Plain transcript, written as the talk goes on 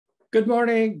Good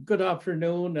morning, good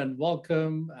afternoon, and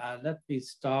welcome. Let me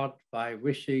start by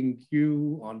wishing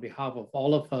you, on behalf of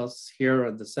all of us here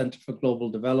at the Center for Global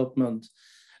Development,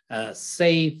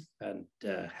 safe and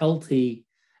healthy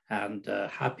and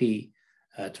happy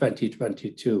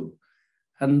 2022.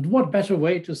 And what better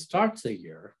way to start the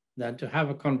year than to have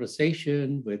a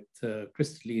conversation with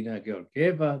Kristalina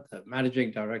Georgieva, the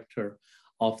Managing Director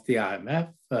of the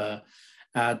IMF,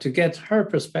 to get her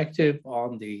perspective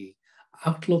on the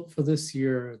outlook for this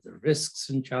year, the risks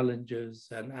and challenges,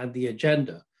 and the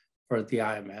agenda for the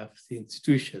IMF, the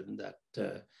institution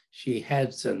that she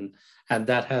heads, and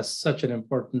that has such an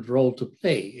important role to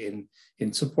play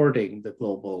in supporting the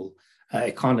global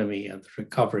economy and the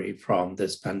recovery from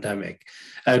this pandemic.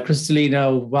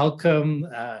 Kristalina, welcome.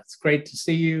 It's great to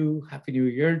see you. Happy New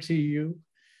Year to you.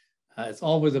 It's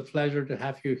always a pleasure to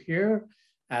have you here.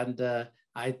 And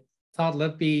I thought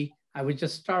I would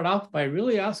just start off by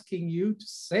really asking you to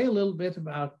say a little bit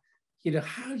about,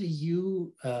 how do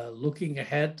you, looking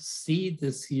ahead, see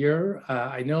this year?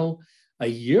 I know a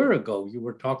year ago you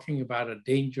were talking about a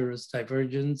dangerous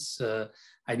divergence.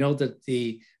 I know that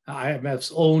the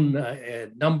IMF's own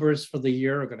numbers for the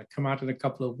year are going to come out in a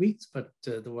couple of weeks, but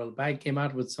the World Bank came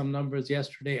out with some numbers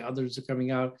yesterday. Others are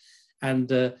coming out, and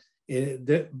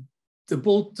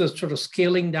both the sort of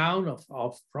scaling down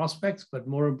of prospects, but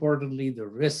more importantly, the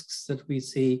risks that we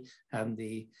see and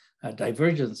the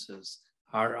divergences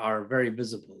are very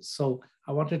visible. So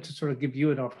I wanted to sort of give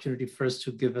you an opportunity first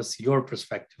to give us your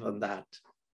perspective on that.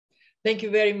 Thank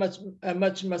you very much,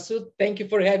 Masood. Thank you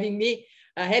for having me.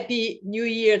 A happy New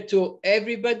Year to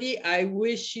everybody. I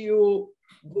wish you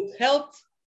good health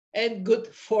and good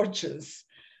fortunes.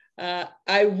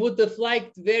 I would have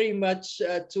liked very much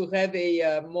to have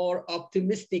a more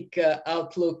optimistic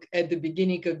outlook at the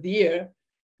beginning of the year,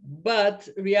 but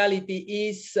reality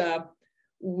is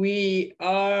we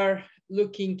are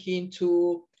looking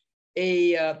into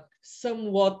a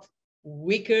somewhat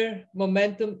weaker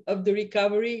momentum of the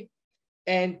recovery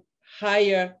and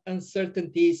higher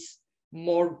uncertainties,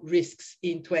 more risks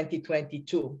in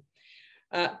 2022.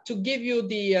 To give you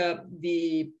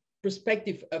the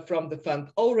perspective from the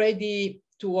fund, already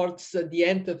towards the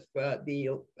end of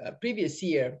the previous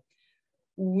year,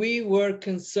 we were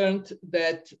concerned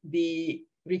that the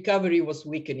recovery was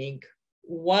weakening.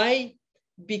 Why?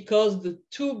 Because the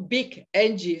two big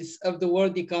engines of the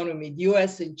world economy, the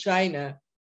US and China,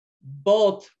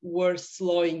 both were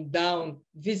slowing down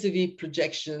vis-a-vis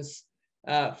projections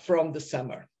from the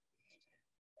summer.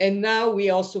 And now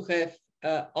we also have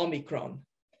Omicron.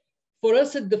 For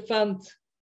us at the fund,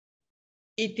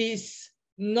 it is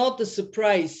not a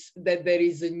surprise that there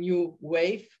is a new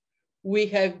wave. We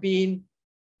have been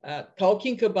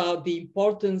talking about the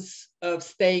importance of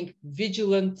staying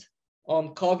vigilant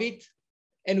on COVID,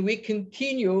 and we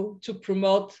continue to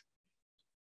promote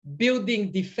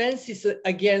building defenses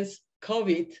against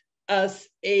COVID as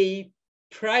a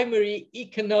primary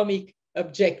economic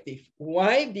objective.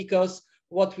 Why? Because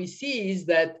what we see is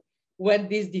that when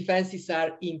these defenses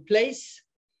are in place,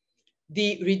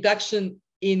 the reduction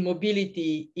in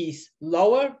mobility is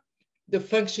lower, the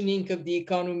functioning of the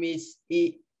economies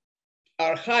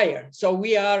are higher. So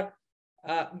we are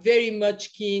very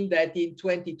much keen that in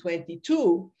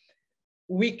 2022,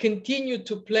 we continue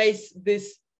to place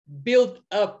this build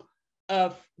up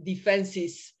of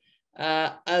defenses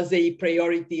as a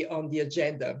priority on the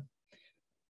agenda.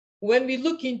 When we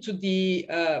look into the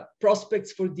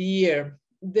prospects for the year,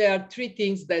 there are three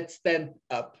things that stand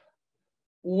up.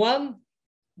 One,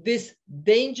 this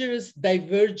dangerous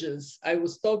divergence I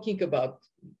was talking about,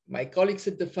 my colleagues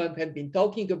at the fund have been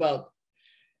talking about,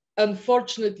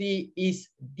 unfortunately is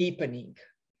deepening.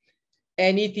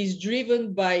 And it is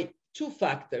driven by two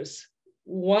factors.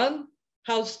 One,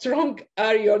 how strong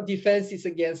are your defenses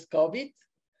against COVID?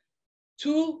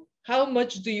 Two, how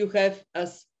much do you have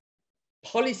as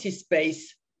policy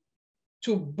space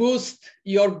to boost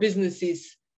your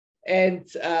businesses and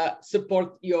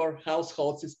support your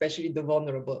households, especially the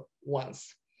vulnerable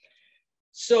ones?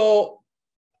 So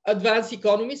advanced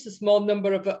economies, a small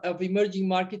number of emerging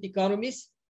market economies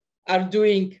are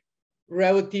doing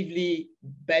relatively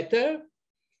better.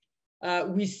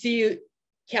 We see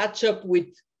catch up with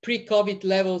pre-COVID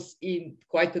levels in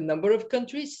quite a number of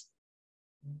countries,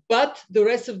 but the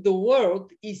rest of the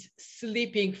world is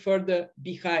slipping further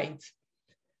behind.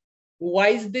 Why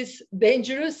is this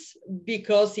dangerous?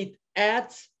 Because it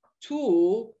adds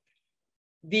to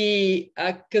the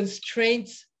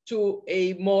constraints to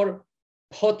a more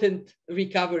potent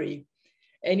recovery.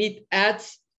 And it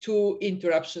adds to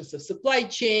interruptions of supply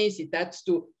chains. It adds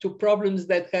to problems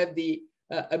that have the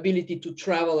ability to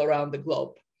travel around the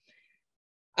globe.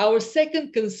 Our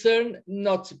second concern,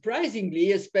 not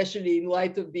surprisingly, especially in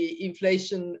light of the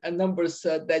inflation numbers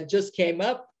that just came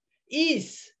up,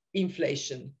 is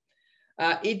inflation.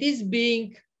 It is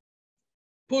being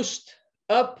pushed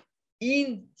up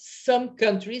in some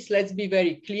countries. Let's be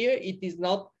very clear, it is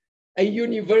not a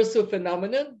universal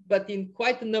phenomenon, but in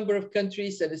quite a number of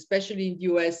countries, and especially in the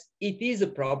US, it is a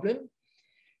problem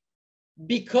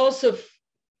because of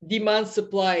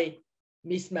demand-supply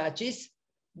mismatches,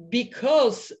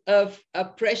 because of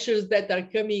pressures that are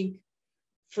coming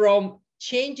from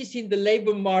changes in the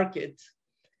labor market,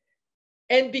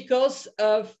 and because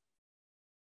of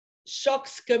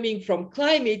shocks coming from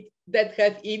climate that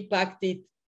have impacted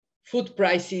food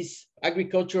prices,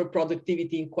 agricultural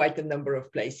productivity in quite a number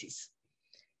of places.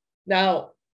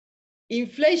 Now,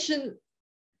 inflation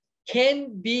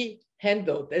can be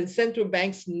handled, and central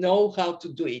banks know how to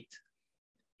do it.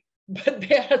 But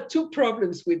there are two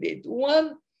problems with it.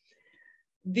 One,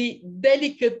 the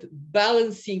delicate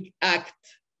balancing act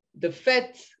the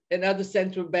Fed and other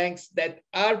central banks that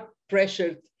are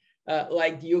pressured,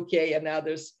 like the UK and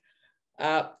others,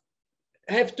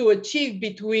 have to achieve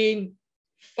between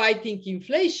fighting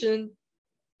inflation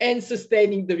and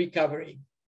sustaining the recovery.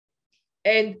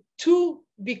 And two,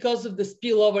 because of the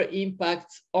spillover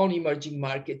impacts on emerging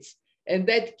markets. And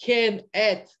that can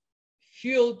add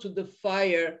fuel to the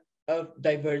fire of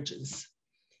divergence.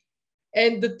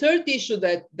 And the third issue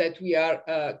that we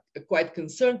are quite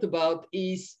concerned about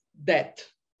is debt.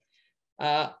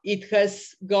 It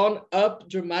has gone up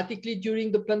dramatically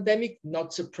during the pandemic,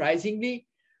 not surprisingly.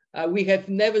 We have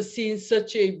never seen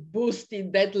such a boost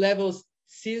in debt levels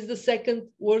since the Second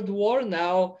World War.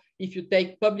 Now, if you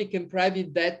take public and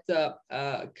private debt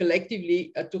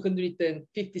collectively at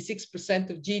 256%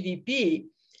 of GDP,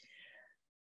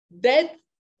 that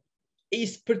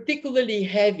is particularly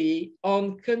heavy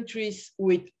on countries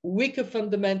with weaker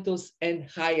fundamentals and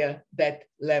higher debt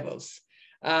levels.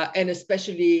 And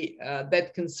especially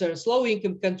that concerns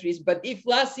low-income countries. But if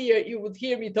last year you would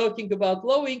hear me talking about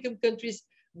low-income countries,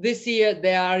 this year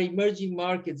there are emerging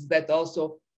markets that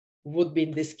also would be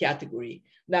in this category.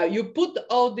 Now you put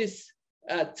all this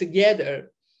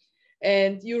together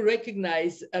and you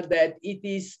recognize that it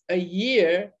is a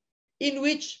year in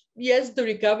which, yes, the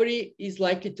recovery is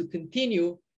likely to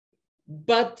continue,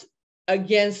 but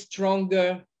against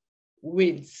stronger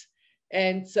winds.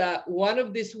 And one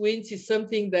of these wins is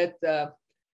something that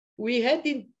we had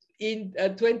in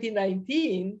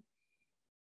 2019,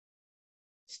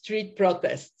 street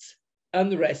protests,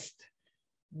 unrest.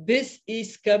 This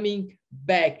is coming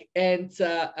back, and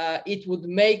it would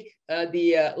make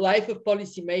the life of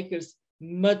policymakers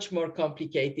much more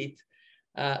complicated.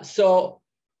 So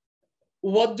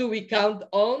what do we count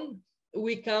on?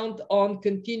 We count on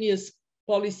continuous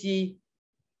policy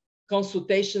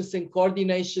consultations and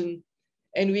coordination,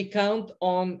 and we count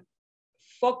on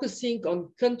focusing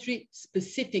on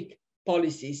country-specific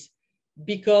policies,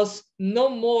 because no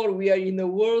more we are in a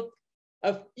world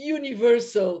of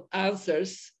universal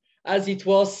answers as it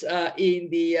was in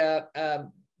the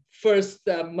first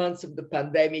months of the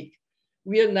pandemic.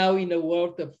 We are now in a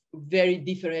world of very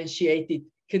differentiated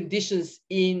conditions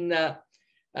in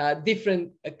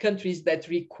different countries that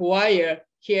require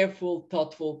careful,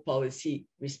 thoughtful policy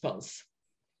response.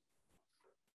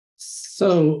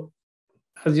 So,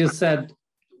 as you said,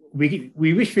 we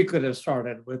wish we could have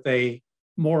started with a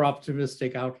more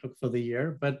optimistic outlook for the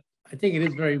year, but I think it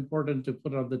is very important to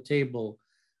put on the table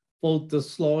both the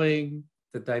slowing,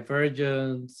 the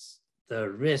divergence, the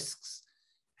risks,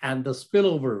 and the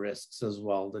spillover risks as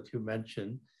well that you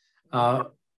mentioned.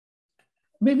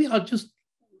 Maybe I'll just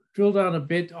drill down a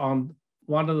bit on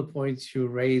one of the points you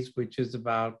raised, which is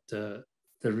about the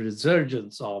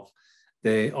resurgence of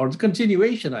or the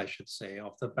continuation, I should say,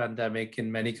 of the pandemic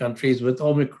in many countries, with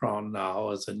Omicron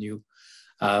now as a new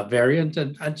variant,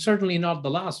 and certainly not the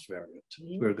last variant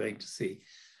we're going to see.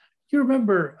 You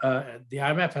remember the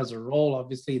IMF has a role,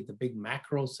 obviously, in the big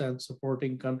macro sense,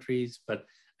 supporting countries, but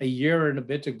a year and a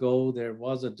bit ago, there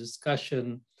was a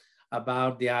discussion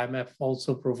about the IMF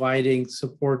also providing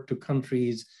support to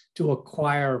countries to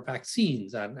acquire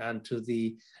vaccines and to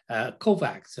the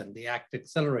COVAX and the ACT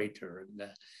Accelerator.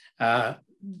 And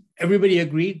everybody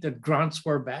agreed that grants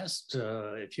were best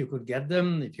if you could get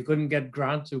them. If you couldn't get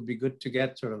grants, it would be good to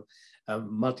get sort of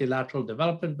multilateral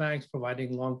development banks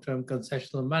providing long-term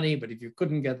concessional money. But if you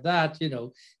couldn't get that, you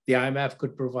know, the IMF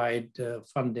could provide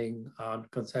funding on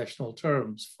concessional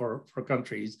terms for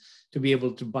countries to be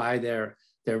able to buy their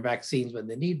vaccines when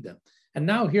they need them. And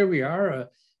now here we are,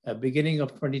 beginning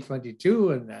of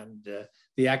 2022, and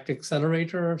the ACT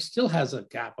Accelerator still has a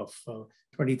gap of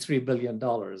 $23 billion.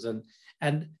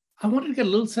 And I wanted to get a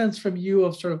little sense from you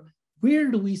of sort of where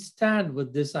do we stand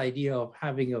with this idea of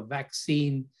having a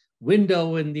vaccine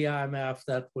window in the IMF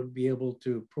that would be able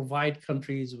to provide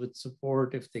countries with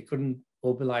support if they couldn't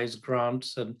mobilize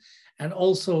grants, and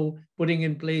also putting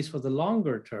in place for the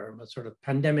longer term a sort of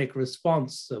pandemic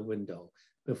response window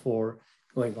before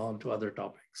going on to other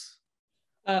topics.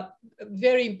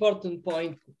 Very important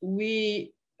point.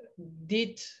 We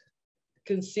did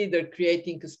consider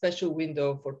creating a special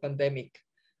window for pandemic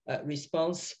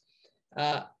response.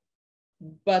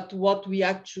 But what we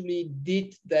actually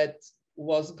did that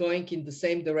was going in the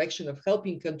same direction of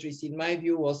helping countries, in my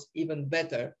view, was even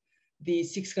better. The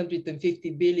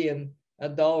 $650 billion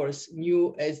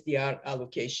new SDR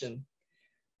allocation,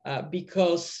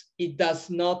 because it does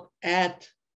not add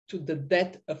to the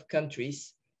debt of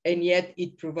countries, and yet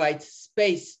it provides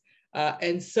space.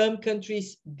 And some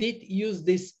countries did use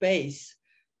this space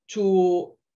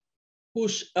to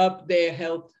push up their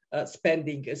health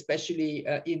spending, especially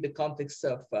in the context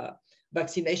of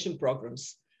vaccination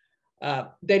programs.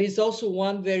 There is also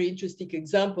one very interesting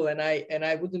example, and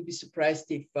I wouldn't be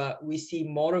surprised if we see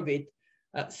more of it.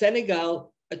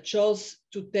 Senegal chose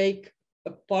to take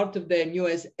a part of their new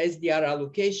SDR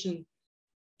allocation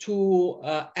to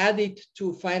add it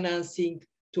to financing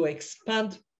to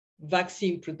expand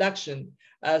vaccine production.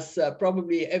 As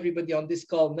probably everybody on this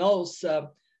call knows,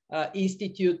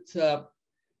 Institute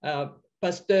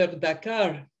Pasteur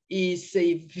Dakar is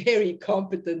a very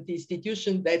competent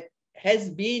institution that has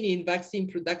been in vaccine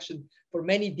production for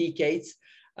many decades,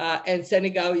 and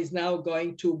Senegal is now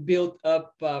going to build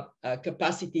up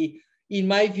capacity. In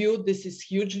my view, this is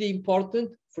hugely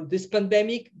important for this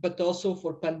pandemic, but also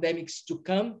for pandemics to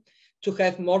come, to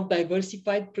have more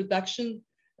diversified production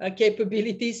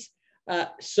capabilities.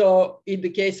 So in the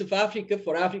case of Africa,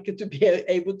 for Africa to be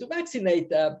able to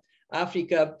vaccinate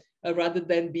Africa rather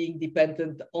than being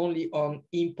dependent only on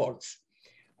imports.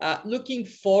 Looking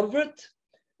forward,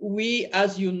 we,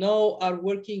 as you know, are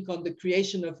working on the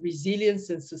creation of resilience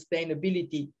and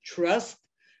sustainability trust.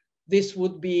 This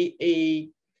would be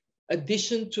an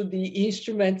addition to the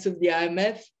instruments of the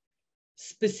IMF,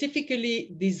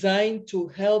 specifically designed to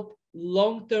help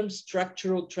long-term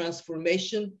structural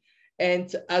transformation,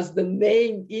 and as the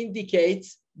name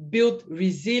indicates, build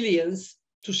resilience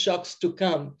to shocks to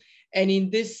come. And in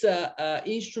this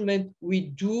instrument, we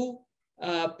do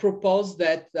propose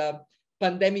that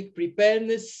pandemic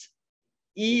preparedness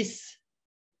is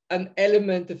an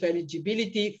element of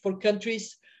eligibility for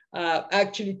countries.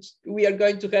 Actually, we are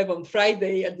going to have on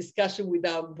Friday a discussion with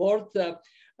our board,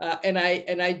 and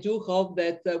I do hope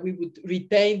that we would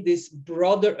retain this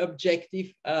broader objective.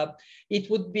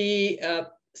 It would be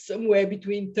somewhere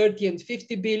between 30 and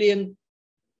 50 billion.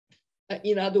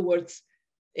 In other words,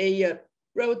 a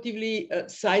relatively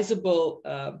sizable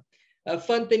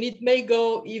fund, and it may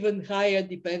go even higher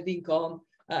depending on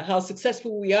how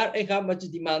successful we are and how much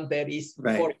demand there is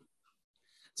for it.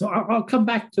 So I'll come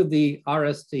back to the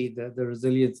RST, the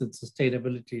Resilience and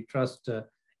Sustainability Trust,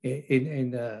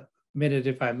 in a minute,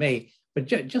 if I may. But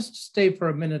just stay for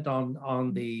a minute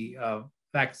on the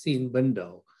vaccine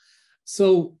window.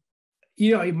 So,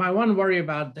 you know, my one worry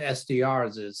about the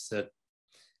SDRs is that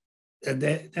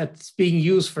that's being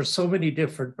used for so many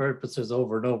different purposes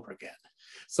over and over again.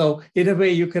 So in a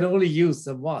way, you can only use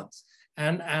them once.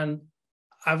 And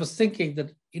I was thinking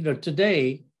that, you know,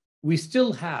 today we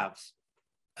still have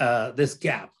this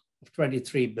gap of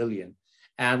 23 billion.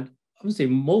 And obviously,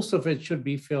 most of it should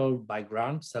be filled by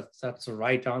grants. That's the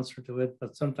right answer to it.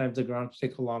 But sometimes the grants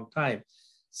take a long time.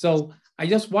 So I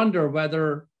just wonder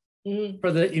whether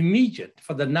for the immediate,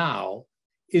 for the now,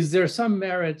 is there some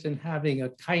merit in having a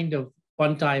kind of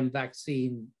one-time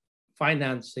vaccine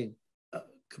financing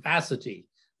capacity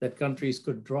that countries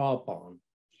could draw upon?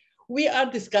 We are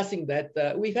discussing that.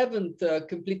 We haven't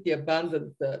completely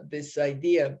abandoned this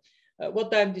idea.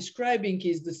 What I'm describing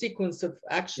is the sequence of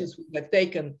actions we have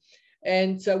taken.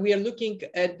 And we are looking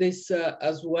at this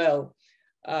as well.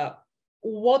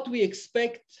 What we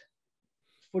expect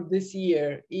for this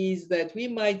year is that we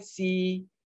might see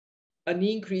an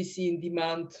increase in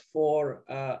demand for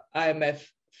IMF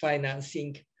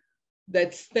financing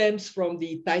that stems from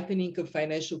the tightening of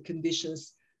financial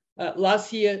conditions.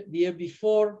 Last year, the year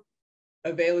before,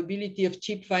 availability of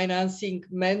cheap financing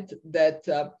meant that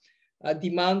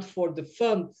demand for the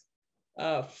fund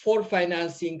for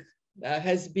financing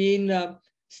has been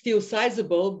still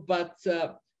sizable, but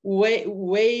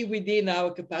way within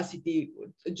our capacity.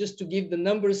 Just to give the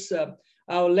numbers,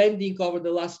 our lending over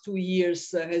the last 2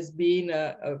 years has been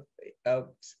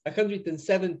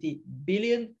 $170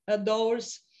 billion,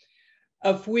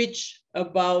 of which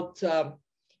about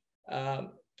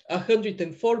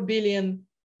 104 billion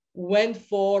went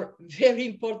for very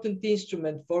important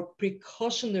instrument for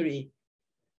precautionary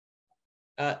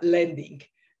lending.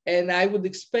 And I would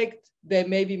expect there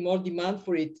may be more demand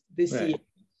for it this year.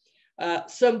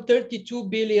 Some 32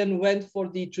 billion went for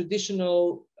the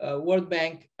traditional World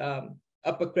Bank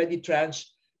upper credit tranche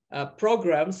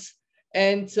programs.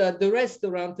 And the rest,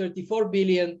 around 34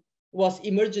 billion, was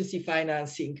emergency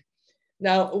financing.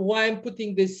 Now, why I'm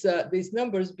putting these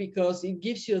numbers, because it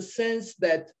gives you a sense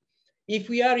that if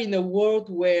we are in a world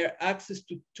where access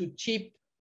to cheap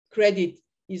credit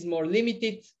is more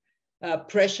limited,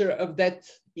 pressure of debt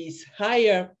is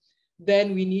higher,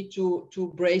 then we need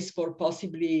to brace for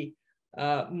possibly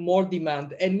more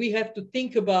demand. And we have to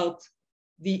think about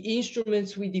the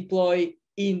instruments we deploy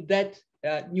in that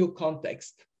new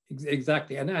context.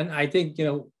 Exactly. And I think,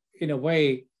 in a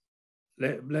way,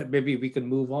 maybe we can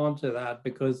move on to that,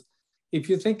 because if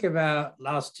you think about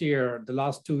last year, the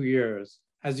last 2 years,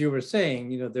 as you were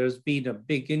saying, there's been a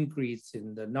big increase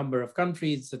in the number of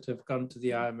countries that have come to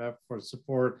the IMF for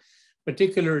support,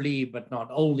 particularly, but not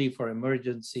only for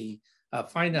emergency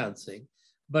financing.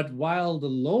 But while the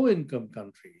low-income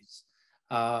countries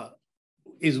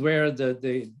is where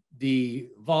the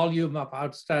volume of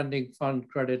outstanding fund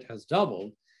credit has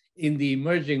doubled, in the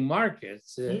emerging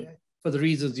markets, for the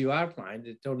reasons you outlined,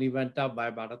 it only went up by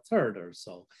about a third or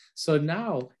so. So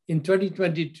now in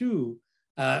 2022,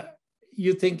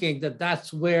 you're thinking that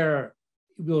that's where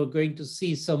we're going to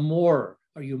see some more,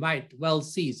 or you might well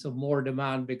see some more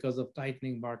demand because of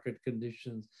tightening market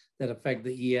conditions that affect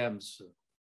the EMs.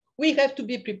 We have to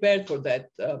be prepared for that.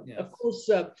 Yes. Of course,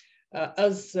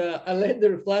 as a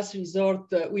lender of last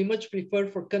resort, we much prefer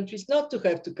for countries not to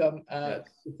have to come to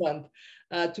fund,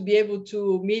 to be able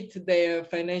to meet their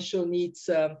financial needs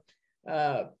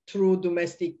through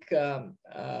domestic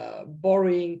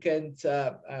borrowing and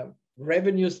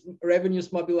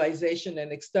revenues mobilization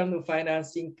and external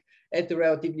financing at a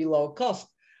relatively low cost.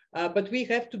 But we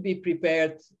have to be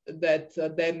prepared that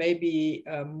there may be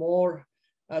more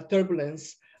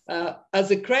turbulence.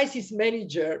 As a crisis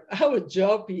manager, our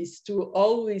job is to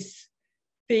always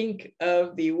think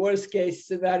of the worst case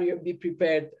scenario, be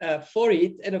prepared for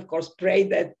it, and of course pray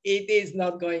that it is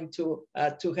not going to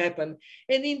happen.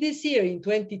 And in this year, in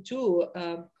 22,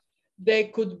 there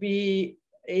could be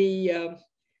a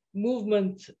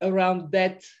movement around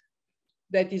that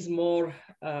is more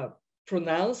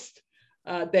pronounced.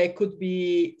 There could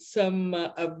be some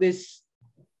of this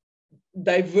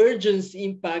divergence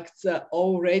impacts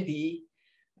already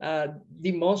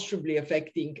demonstrably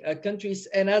affecting countries.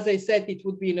 And as I said, it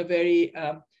would be in a very,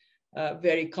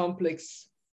 very complex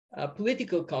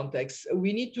political context.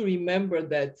 We need to remember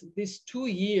that these 2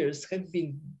 years have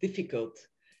been difficult.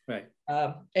 Right.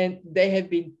 And they have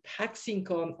been taxing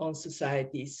on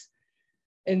societies.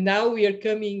 And now we are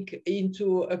coming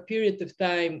into a period of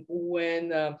time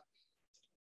when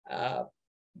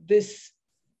this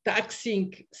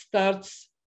taxing starts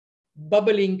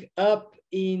bubbling up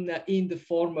in the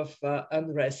form of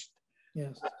unrest.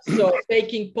 Yes. So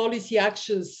taking policy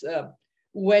actions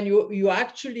when you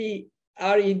actually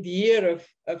are in the year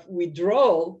of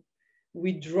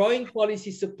withdrawing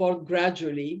policy support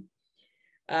gradually,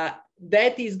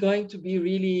 that is going to be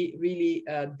really, really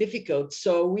difficult.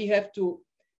 So we have to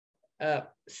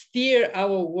steer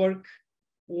our work,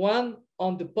 one,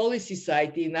 on the policy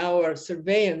side in our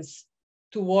surveillance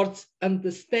towards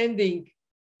understanding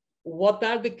what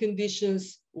are the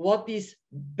conditions, what is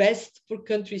best for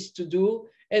countries to do.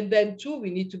 And then two,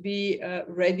 we need to be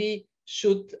ready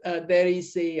should there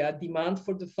is a demand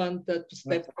for the fund to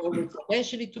step forward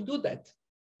financially to do that.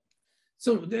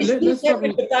 So let's have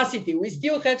the capacity. We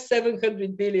still have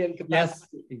 700 billion capacity.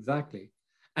 Yes, exactly.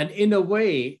 And in a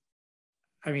way,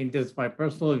 I mean, this my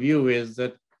personal view is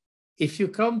that if you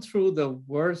come through the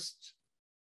worst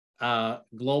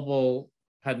global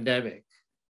pandemic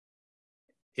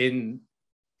in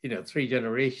 3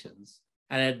 generations,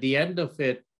 and at the end of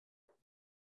it,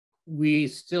 we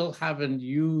still haven't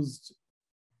used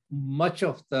much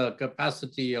of the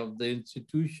capacity of the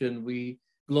institution we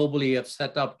globally have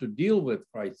set up to deal with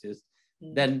crisis,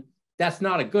 then that's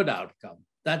not a good outcome.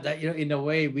 That in a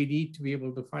way, we need to be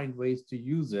able to find ways to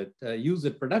use it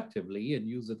productively and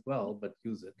use it well, but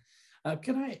use it.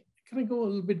 Can I go a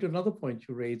little bit to another point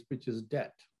you raised, which is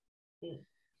debt?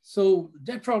 So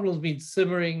debt problems been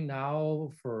simmering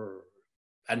now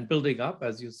and building up,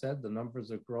 as you said, the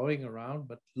numbers are growing around,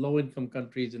 but low-income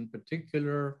countries in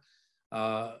particular.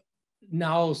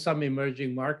 Now some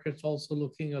emerging markets also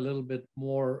looking a little bit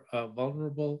more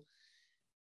vulnerable.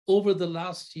 Over the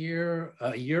last year,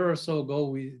 a year or so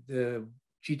ago,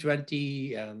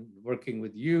 G20 and working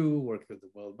with you, working with the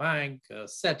World Bank,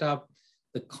 set up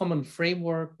the common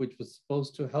framework, which was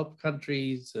supposed to help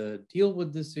countries deal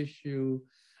with this issue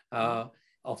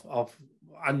of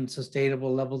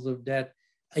unsustainable levels of debt.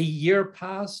 A year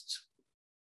passed,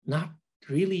 not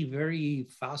really very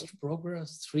fast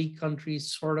progress. 3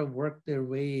 countries sort of worked their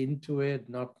way into it.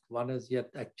 Not one has yet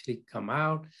actually come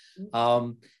out.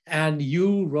 And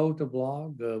you wrote a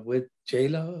blog with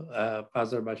Ceyla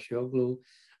Pazarbaşoğlu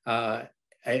a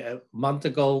month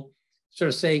ago, sort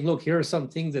of saying, look, here are some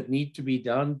things that need to be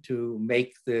done to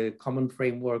make the common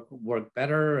framework work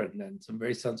better, and some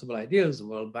very sensible ideas. The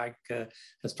World Bank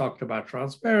has talked about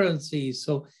transparency.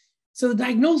 So the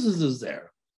diagnosis is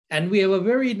there. And we have a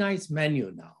very nice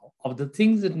menu now of the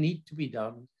things that need to be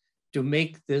done to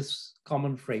make this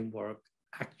common framework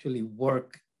actually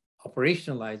work,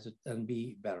 operationalize it, and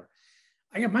be better.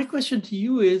 My question to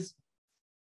you is,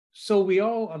 so we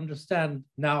all understand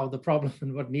now the problem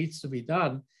and what needs to be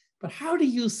done, but how do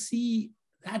you see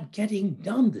that getting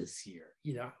done this year?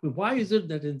 Why is it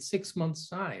that in 6 months'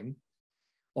 time,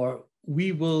 or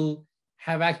we will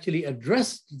have actually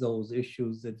addressed those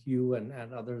issues that you and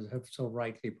others have so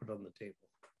rightly put on the table?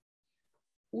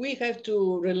 We have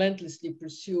to relentlessly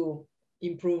pursue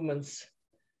improvements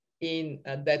in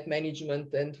debt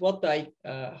management. And what I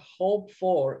hope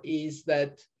for is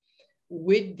that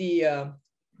with the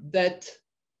debt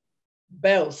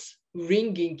bells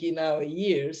ringing in our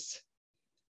ears,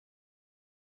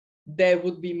 there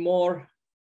would be more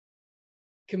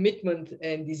commitment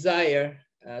and desire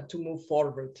to move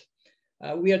forward.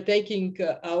 We are taking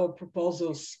our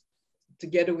proposals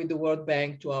together with the World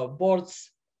Bank to our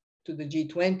boards, to the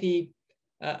G20.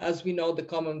 As we know, the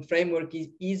common framework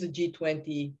is a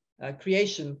G20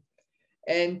 creation,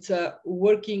 and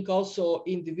working also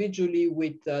individually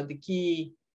with the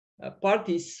key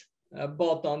parties,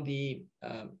 both on the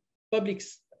public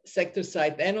sector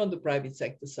side and on the private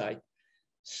sector side,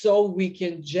 so we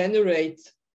can generate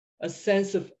a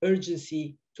sense of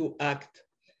urgency to act.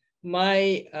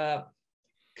 My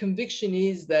conviction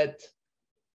is that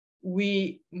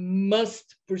we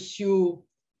must pursue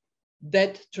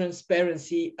debt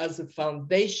transparency as a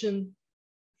foundation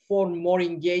for more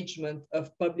engagement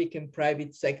of public and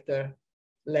private sector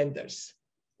lenders.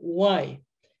 Why?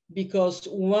 Because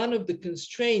one of the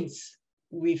constraints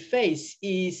we face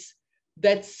is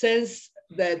that sense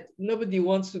that nobody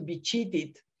wants to be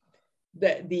cheated,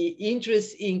 that the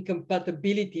interest in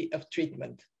compatibility of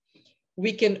treatment.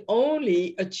 We can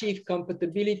only achieve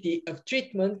compatibility of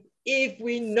treatment if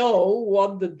we know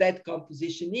what the debt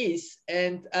composition is.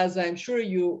 And as I'm sure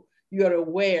you are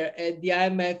aware, at the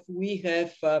IMF, we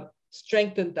have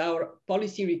strengthened our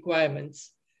policy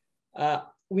requirements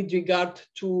with regard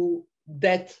to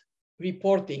debt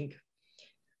reporting.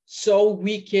 So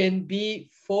we can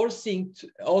be forcing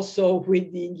also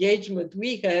with the engagement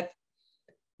we have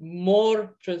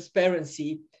more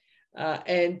transparency,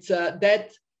 and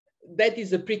that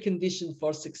is a precondition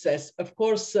for success. Of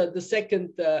course, the second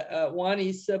one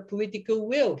is political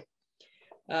will.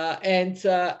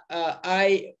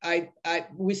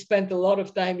 We spent a lot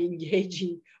of time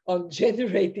engaging on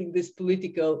generating this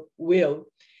political will.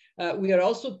 We are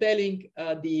also telling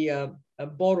the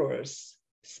borrowers,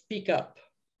 speak up.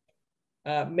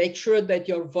 Make sure that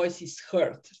your voice is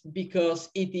heard, because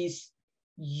it is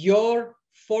your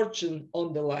fortune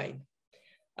on the line.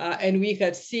 And we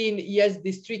have seen, yes,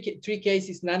 these three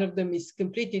cases, none of them is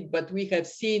completed, but we have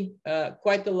seen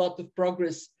quite a lot of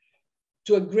progress,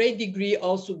 to a great degree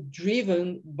also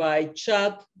driven by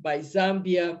Chad, by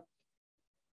Zambia,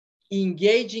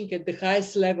 engaging at the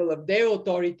highest level of their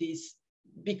authorities,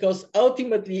 because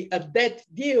ultimately a debt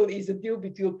deal is a deal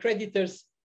between creditors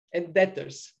and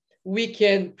debtors. We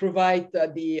can provide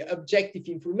the objective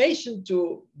information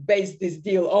to base this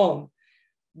deal on,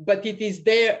 but it is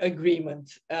their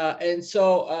agreement. And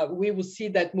so we will see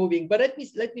that moving. But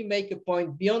let me make a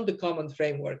point beyond the common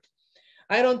framework.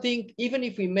 I don't think, even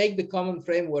if we make the common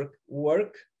framework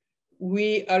work,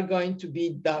 we are going to be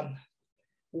done.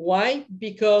 Why?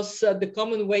 Because the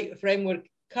common framework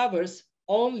covers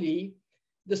only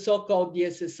the so-called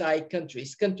DSSI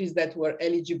countries that were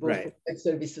eligible for debt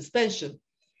service suspension.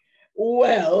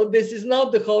 Well, this is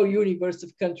not the whole universe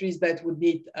of countries that would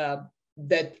need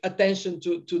that attention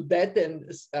to debt,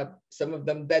 and some of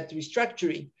them debt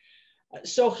restructuring.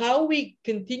 So how we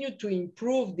continue to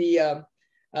improve the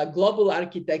global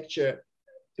architecture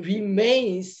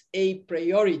remains a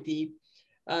priority.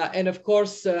 And of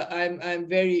course, I'm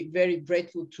very, very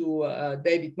grateful to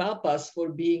David Malpass for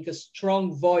being a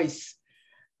strong voice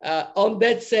on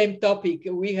that same topic.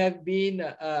 We have been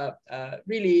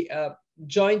really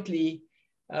jointly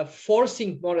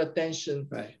forcing more attention.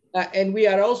 Right. And we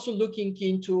are also looking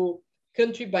into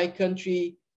country by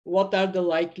country, what are the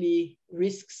likely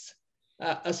risks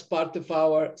as part of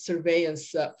our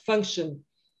surveillance function.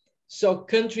 So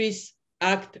countries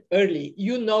act early.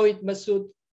 You know it, Masood,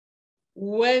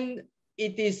 when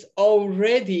it is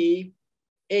already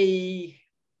a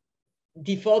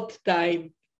default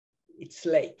time, it's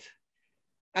late.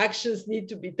 Actions need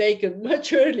to be taken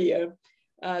much earlier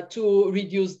to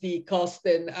reduce the cost.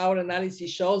 And our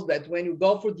analysis shows that when you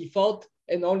go for default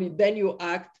and only then you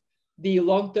act, the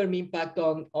long-term impact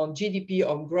on GDP,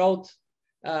 on growth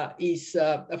is,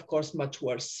 of course, much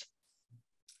worse.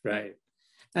 Right.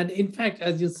 And in fact,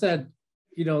 as you said,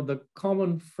 the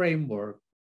common framework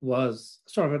was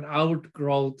sort of an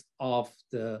outgrowth of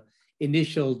the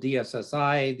initial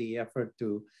DSSI, the effort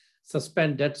to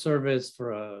suspend debt service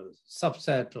for a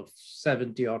subset of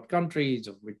 70 odd countries,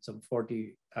 of which some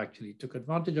 40 actually took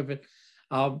advantage of it.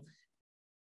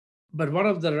 But one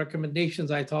of the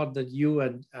recommendations I thought that you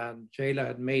and Jayla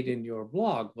had made in your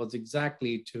blog was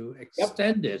exactly to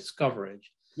extend its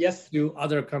coverage to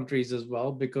other countries as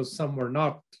well, because some were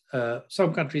not,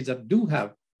 some countries that do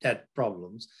have debt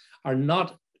problems are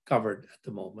not covered at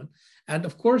the moment. And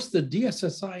of course, the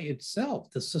DSSI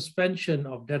itself, the suspension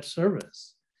of debt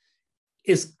service,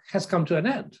 has come to an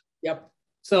end. Yep.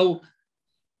 So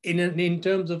in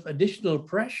terms of additional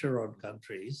pressure on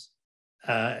countries,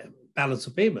 balance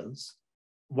of payments,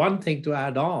 one thing to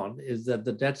add on is that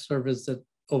the debt service that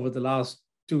over the last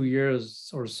 2 years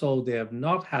or so they have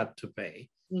not had to pay,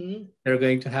 they're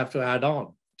going to have to add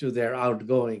on to their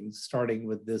outgoings starting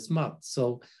with this month.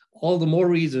 So all the more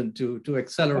reason to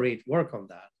accelerate work on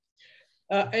that.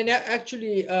 And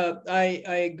actually,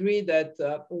 I agree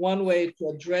that one way to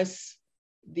address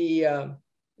the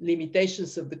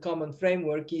limitations of the common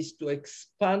framework is to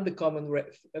expand the common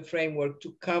framework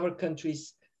to cover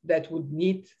countries that would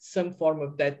need some form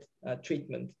of debt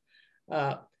treatment.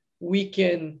 We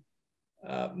can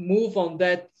move on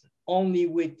that only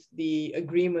with the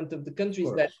agreement of the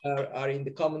countries that are in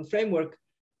the common framework.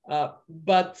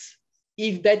 But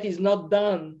if that is not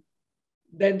done,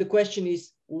 then the question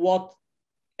is, what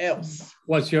else?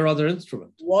 What's your other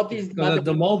instrument? What is because at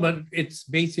the moment, it's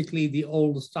basically the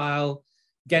old style,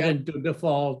 get into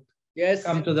default,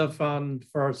 come to the fund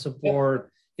for support,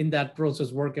 in that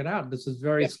process, work it out. This is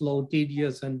very slow,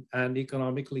 tedious, and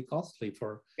economically costly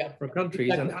for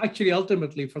countries, and actually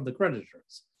ultimately for the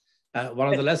creditors. One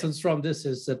of the lessons from this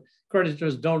is that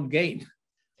creditors don't gain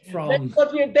from... That's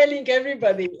what we're telling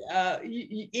everybody.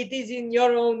 It is in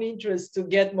your own interest to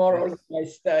get more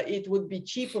organized. It would be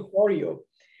cheaper for you.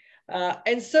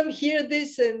 And some hear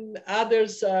this and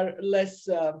others are less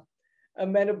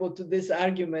amenable to this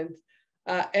argument.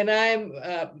 And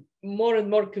I'm more and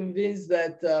more convinced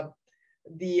that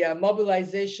the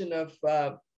mobilization of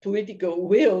political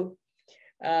will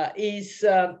is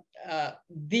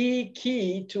the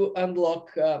key to unlock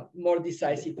more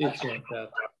decisive action.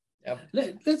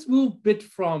 Let's move a bit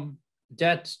from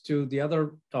debt to the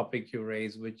other topic you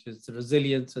raised, which is the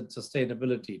Resilience and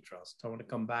Sustainability Trust. I want to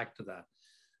come back to that.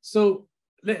 So,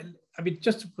 I mean,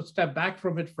 just to step back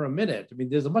from it for a minute, I mean,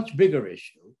 there's a much bigger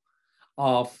issue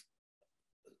of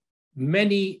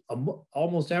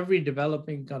almost every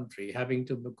developing country having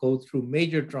to go through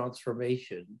major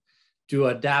transformation to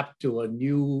adapt to a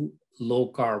new low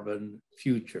carbon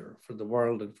future for the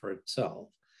world and for itself.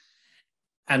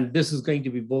 And this is going to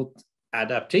be both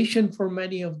adaptation for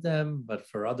many of them, but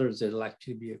for others, it'll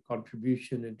actually be a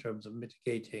contribution in terms of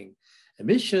mitigating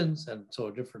emissions, and so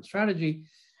a different strategy.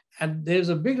 And there's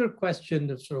a bigger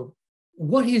question of sort of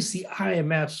what is the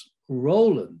IMF's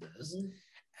role in this?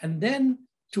 And then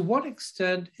to what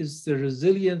extent is the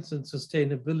Resilience and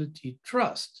Sustainability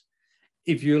Trust,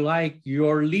 if you like,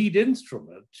 your lead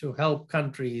instrument to help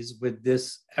countries with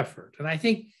this effort? And I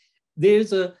think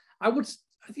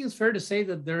I think it's fair to say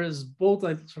that there is both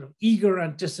a sort of eager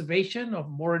anticipation of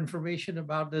more information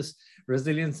about this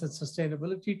Resilience and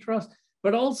Sustainability Trust,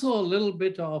 but also a little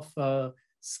bit of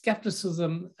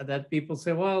skepticism that people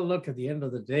say, well, look, at the end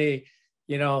of the day,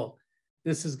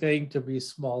 this is going to be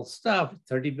small stuff.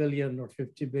 30 billion or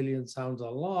 50 billion sounds a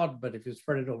lot, but if you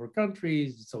spread it over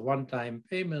countries, it's a one-time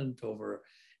payment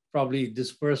probably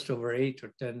dispersed over 8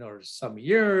 or 10 or some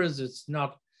years. It's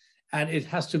not, and it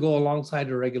has to go alongside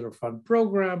a regular fund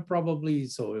program probably,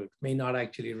 so it may not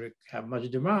actually have much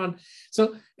demand.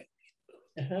 So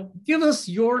give us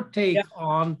your take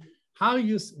on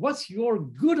what's your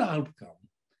good outcome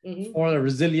for the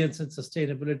Resilience and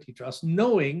Sustainability Trust,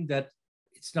 knowing that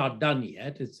it's not done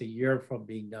yet. It's a year from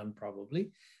being done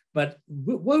probably, but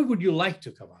what would you like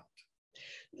to come out?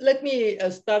 Let me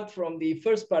start from the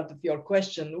first part of your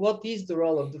question. What is the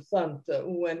role of the fund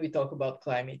when we talk about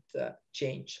climate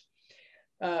change?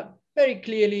 Very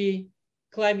clearly,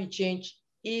 climate change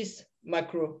is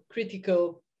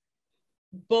macro-critical,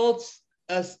 both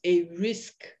as a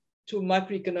risk to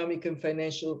macroeconomic and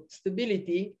financial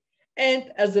stability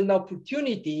and as an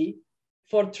opportunity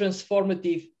for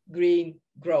transformative green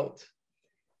growth.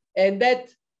 And that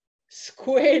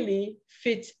squarely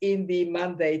fits in the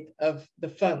mandate of the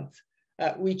fund,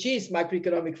 which is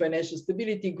macroeconomic financial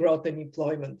stability, growth, and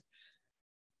employment.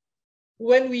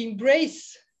 When we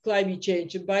embrace climate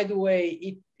change, and by the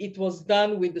way, it was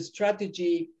done with the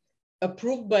strategy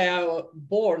approved by our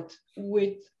board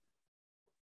with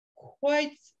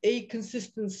quite a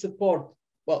consistent support.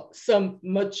 Well, some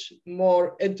much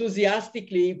more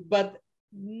enthusiastically, but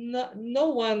no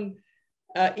one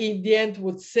in the end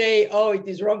would say, oh, it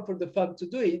is wrong for the fund to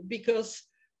do it, because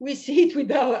we see it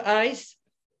with our eyes.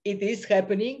 It is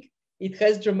happening. It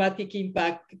has dramatic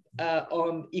impact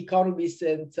on economies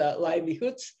and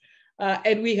livelihoods.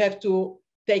 And we have to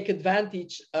take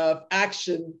advantage of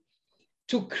action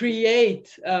to create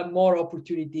more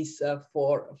opportunities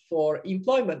for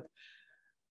employment.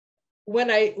 When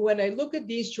I look at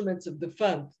the instruments of the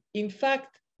fund, in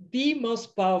fact, the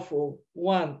most powerful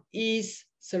one is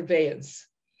surveillance.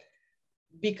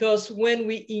 Because when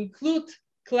we include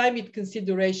climate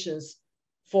considerations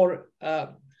for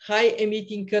high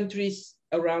emitting countries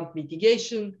around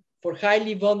mitigation, for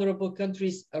highly vulnerable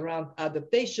countries around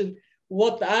adaptation,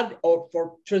 or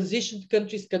for transition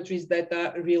countries, countries that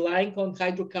are relying on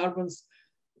hydrocarbons,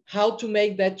 how to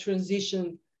make that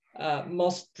transition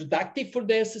most productive for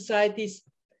their societies.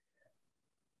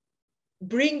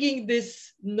 Bringing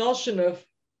this notion of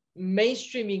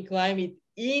mainstreaming climate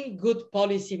in good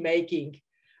policy making,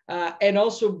 and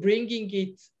also bringing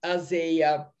it as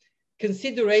a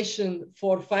consideration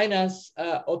for finance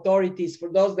authorities, for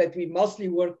those that we mostly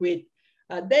work with,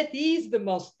 that is the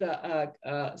most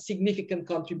significant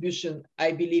contribution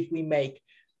I believe we make.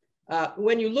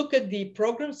 When you look at the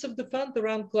programs of the fund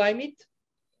around climate,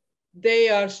 they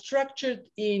are structured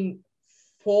in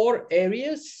 4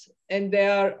 areas, and they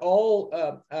are all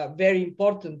very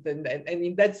important. And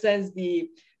in that sense, the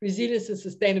Resilience and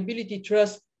Sustainability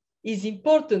Trust is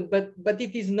important, but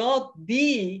it is not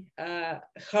the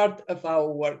heart of our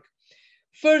work.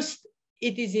 First,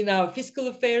 it is in our fiscal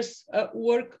affairs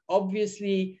work,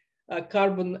 obviously,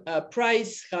 carbon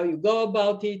price, how you go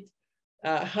about it,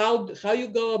 how you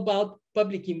go about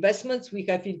public investments. We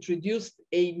have introduced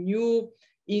a new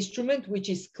instrument, which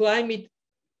is climate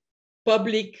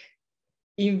public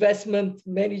investment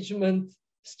management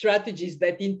strategies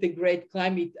that integrate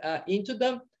climate into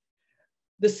them.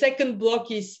 The second block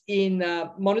is in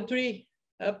monetary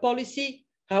policy,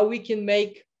 how we can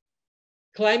make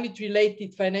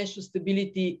climate-related financial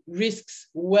stability risks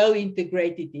well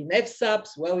integrated in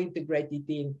FSAPs, well integrated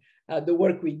in the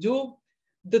work we do.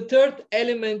 The third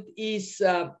element is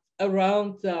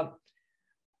around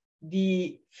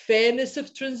the fairness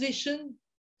of transition,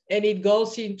 and it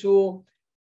goes into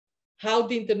how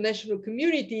the international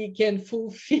community can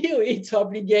fulfill its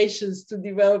obligations to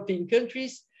developing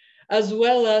countries, as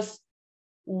well as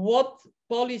what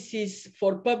policies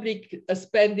for public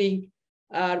spending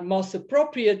are most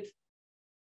appropriate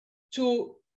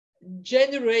to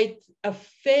generate a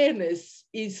fairness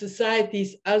in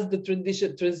societies as the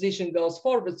transition goes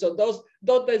forward. So those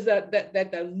that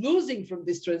are losing from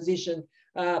this transition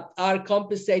are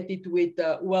compensated with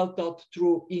well thought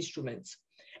through instruments.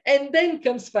 And then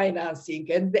comes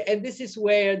financing. And this is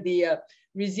where the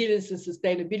Resilience and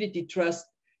Sustainability Trust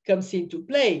comes into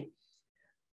play.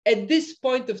 At this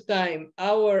point of time,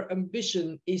 our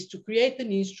ambition is to create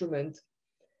an instrument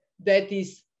that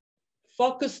is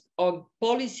focused on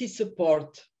policy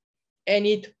support, and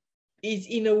it is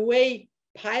in a way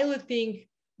piloting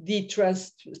the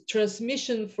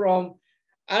transmission from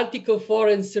Article 4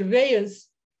 and surveillance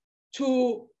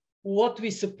to what we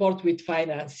support with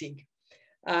financing.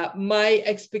 My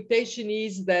expectation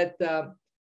is that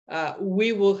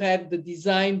we will have the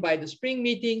design by the spring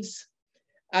meetings.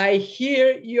 I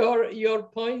hear your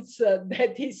points.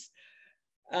 That is,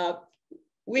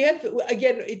 we have to,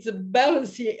 again, it's a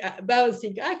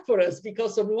balancing act for us,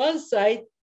 because on one side,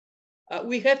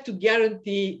 we have to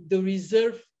guarantee the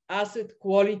reserve asset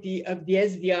quality of the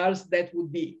SDRs that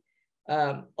would be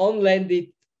on-landed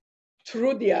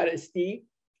through the RST.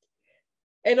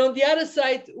 And on the other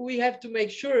side, we have to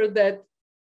make sure that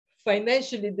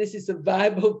financially this is a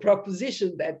viable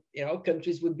proposition that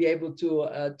countries would be able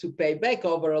to pay back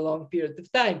over a long period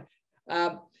of time.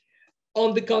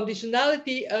 On the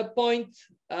conditionality point,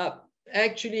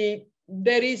 actually,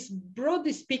 there is,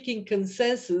 broadly speaking,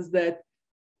 consensus that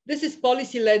this is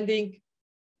policy lending,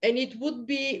 and it would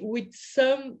be with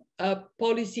some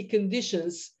policy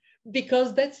conditions,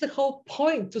 because that's the whole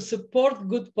point, to support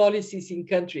good policies in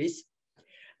countries.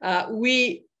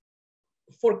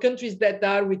 For countries that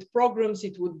are with programs,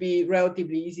 it would be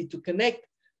relatively easy to connect.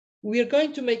 We are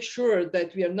going to make sure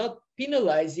that we are not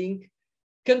penalizing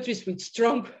countries with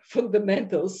strong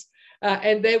fundamentals,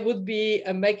 and there would be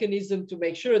a mechanism to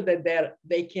make sure that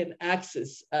they can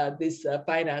access this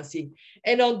financing.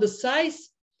 And on the size,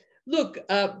 look,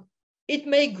 it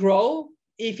may grow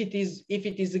if it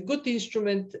is a good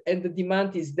instrument and the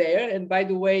demand is there. And by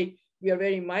the way, we are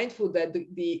very mindful that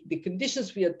the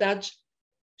conditions we attach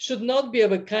should not be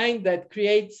of a kind that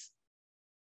creates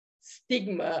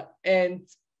stigma and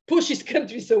pushes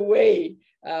countries away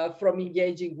from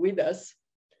engaging with us,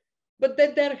 but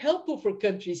that they're helpful for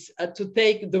countries to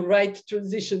take the right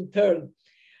transition turn.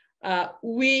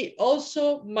 We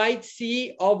also might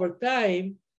see over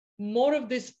time more of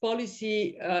these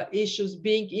policy issues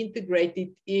being integrated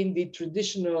in the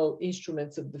traditional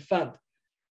instruments of the fund,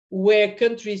 where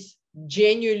countries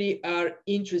genuinely are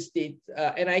interested.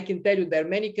 And I can tell you there are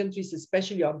many countries,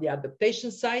 especially on the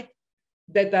adaptation side,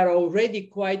 that are already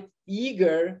quite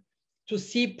eager to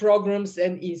see programs.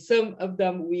 And in some of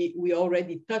them, we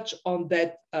already touch on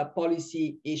that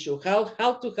policy issue,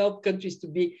 how to help countries to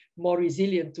be more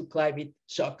resilient to climate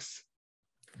shocks.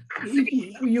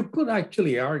 You could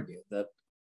actually argue that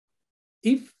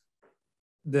if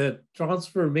the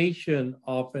transformation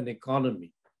of an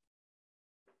economy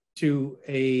to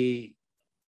a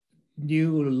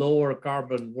new lower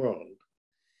carbon world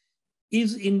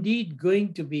is indeed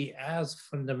going to be as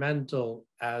fundamental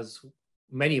as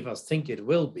many of us think it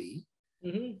will be,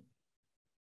 mm-hmm.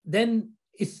 then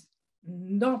it's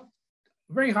not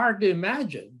very hard to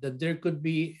imagine that there could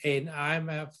be an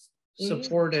IMF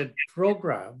supported mm-hmm.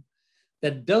 program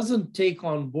that doesn't take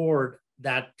on board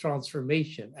that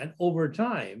transformation. And over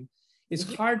time, it's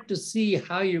mm-hmm. hard to see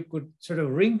how you could sort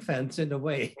of ring fence in a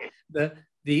way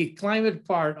the climate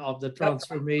part of the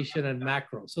transformation and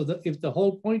macro. So if the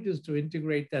whole point is to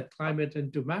integrate that climate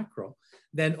into macro,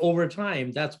 then over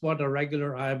time, that's what a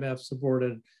regular IMF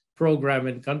supported program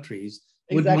in countries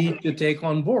would exactly. need to take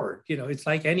on board. You know, it's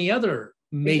like any other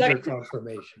major exactly.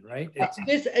 transformation, right?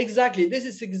 This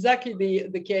is exactly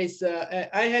the case.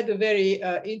 I had a very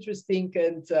interesting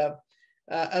and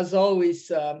as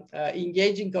always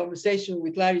engaging conversation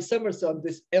with Larry Summers on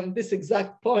this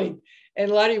exact point. And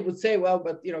Larry would say, well,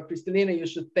 but you know, Kristalina, you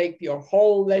should take your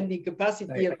whole lending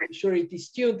capacity and make sure it is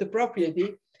tuned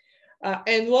appropriately.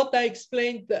 And what I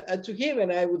explained to him,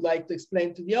 and I would like to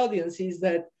explain to the audience, is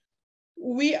that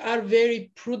we are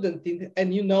very prudent,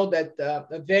 and you know that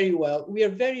very well, we are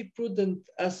very prudent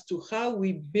as to how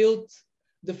we build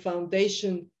the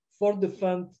foundation for the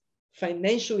fund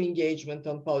financial engagement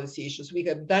on policy issues. We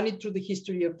have done it through the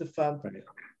history of the fund. Right.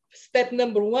 Step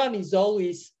number one is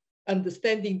always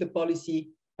understanding the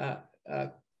policy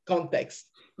context.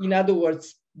 In other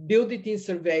words, build it in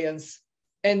surveillance,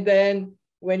 and then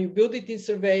when you build it in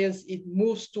surveillance, it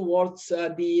moves towards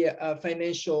the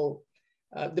financial,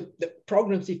 the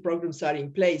programs, if programs are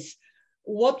in place.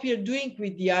 What we are doing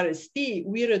with the RST,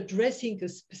 we are addressing a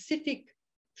specific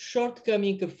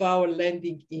shortcoming of our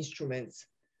lending instruments,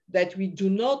 that we do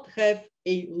not have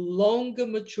a longer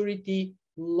maturity,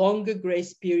 longer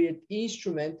grace period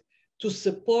instrument to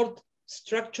support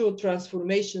structural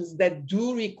transformations that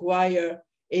do require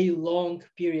a long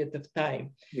period of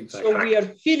time. Exactly. So we are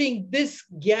filling this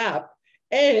gap,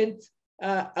 and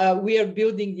we are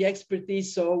building the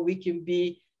expertise so we can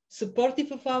be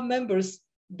supportive of our members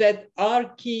that are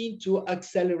keen to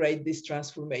accelerate this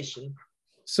transformation.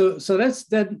 So let's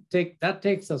then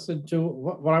takes us into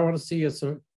what I want to see as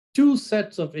sort of two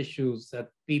sets of issues that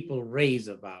people raise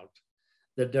about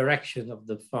the direction of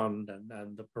the fund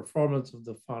and the performance of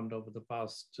the fund over the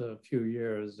past few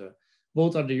years,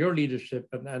 both under your leadership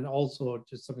and also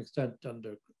to some extent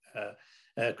under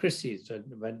Christie's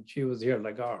when she was here,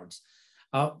 Lagarde's.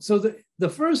 So the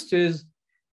first is,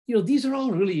 you know, these are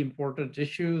all really important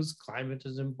issues. Climate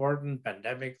is important,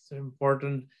 pandemics are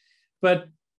important, but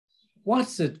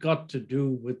what's it got to do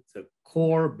with the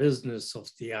core business of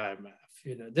the IMF?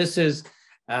 You know, this is,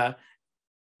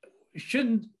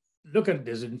 shouldn't look at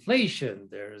this inflation.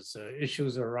 There's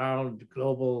issues around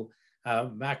global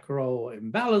macro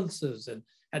imbalances,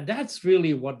 and that's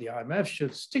really what the IMF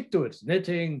should stick to its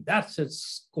knitting. That's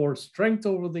its core strength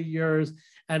over the years.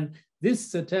 And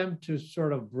this attempt to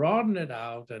sort of broaden it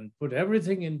out and put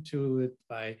everything into it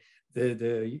by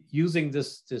the using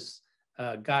this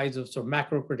guise of sort of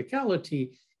macro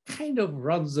criticality kind of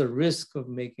runs the risk of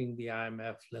making the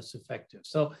IMF less effective.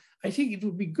 So I think it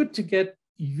would be good to get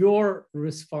your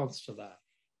response to that.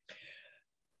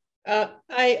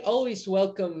 I always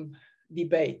welcome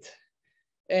debate,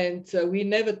 and we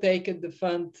never take at the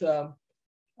fund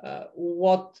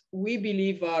what we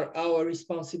believe are our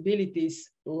responsibilities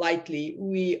lightly.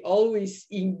 We always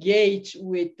engage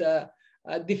with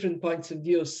different points of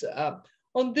views.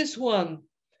 On this one,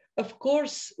 of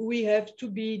course, we have to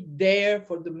be there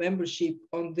for the membership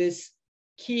on these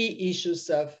key issues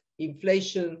of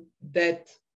inflation, debt,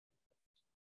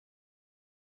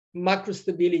 macro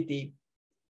stability,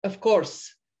 of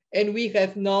course. And we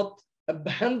have not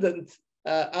abandoned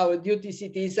our duties.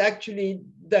 It is actually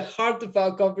the heart of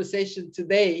our conversation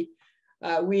today.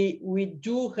 We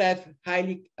do have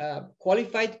highly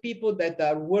qualified people that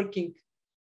are working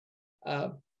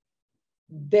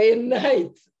day and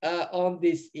night on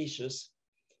these issues.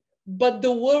 But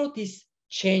the world is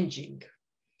changing,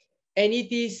 and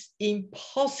it is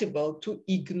impossible to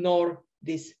ignore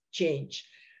this change.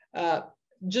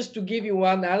 Just to give you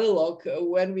one analog,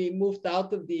 when we moved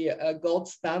out of the gold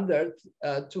standard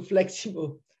to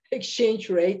flexible exchange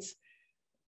rates,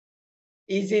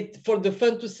 is it for the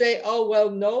fund to say, oh, well,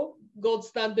 no, gold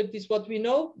standard is what we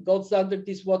know, gold standard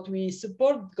is what we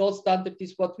support, gold standard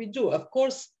is what we do? Of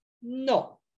course,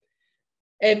 no.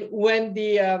 And when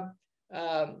the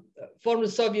former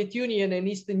Soviet Union and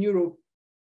Eastern Europe,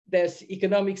 their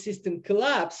economic system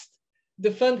collapsed,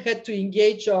 the fund had to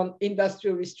engage on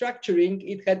industrial restructuring.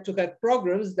 It had to have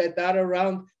programs that are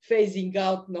around phasing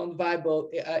out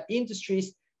non-viable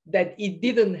industries that it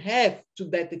didn't have to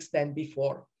that extent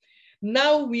before.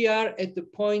 Now we are at the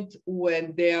point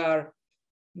when there are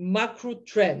macro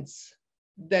trends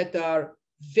that are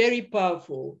very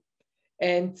powerful,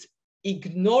 and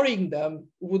ignoring them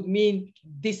would mean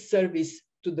disservice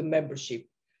to the membership.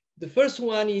 The first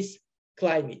one is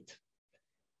climate.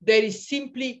 There is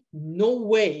simply no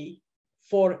way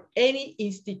for any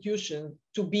institution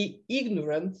to be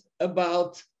ignorant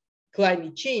about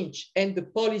climate change and the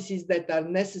policies that are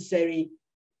necessary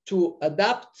to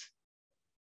adapt,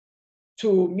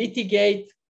 to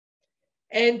mitigate,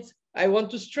 and I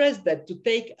want to stress that, to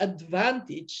take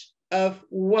advantage of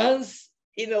once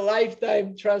in a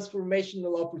lifetime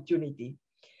transformational opportunity.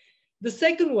 The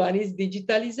second one is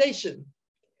digitalization.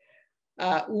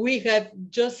 We have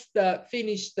just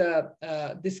finished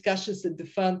discussions at the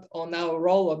fund on our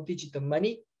role on digital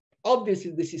money.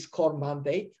 Obviously, this is core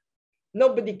mandate.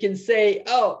 Nobody can say,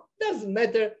 oh, doesn't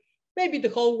matter. Maybe the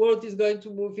whole world is going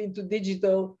to move into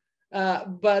digital,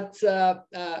 but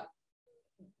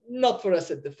not for us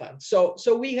at the fund. So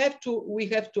we have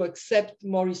to accept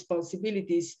more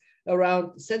responsibilities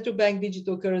around central bank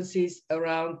digital currencies,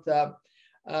 around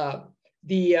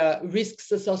the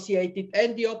risks associated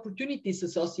and the opportunities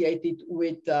associated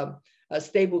with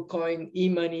stablecoin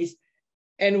e-monies,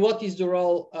 and what is the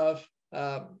role of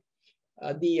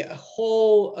the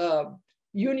whole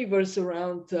universe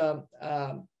around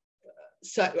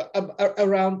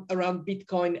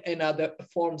Bitcoin and other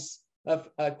forms of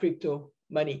crypto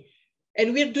money.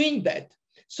 And we're doing that.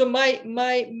 So my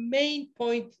main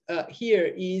point here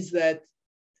is that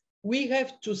we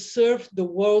have to serve the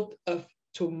world of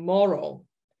tomorrow.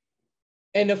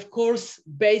 And of course,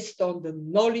 based on the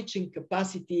knowledge and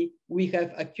capacity we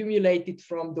have accumulated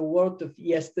from the world of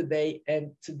yesterday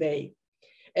and today.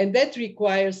 And that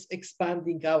requires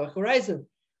expanding our horizon,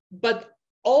 but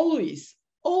always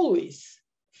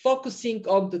focusing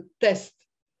on the test.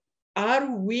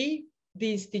 Are we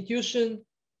the institution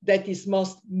that is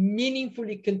most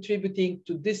meaningfully contributing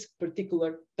to this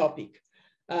particular topic?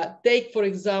 Take, for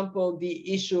example,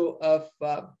 the issue of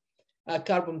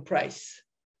carbon price.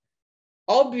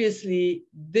 Obviously,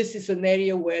 this is an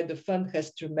area where the fund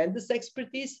has tremendous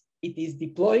expertise. It is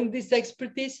deploying this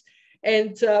expertise.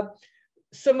 And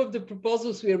some of the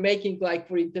proposals we are making, like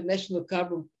for international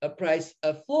carbon price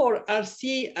floor, are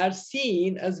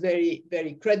seen as very,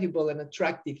 very credible and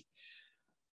attractive.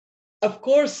 Of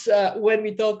course, when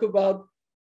we talk about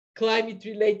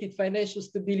climate-related financial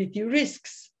stability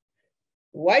risks,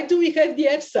 why do we have the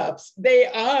FSAPs? They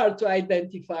are to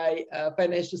identify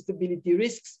financial stability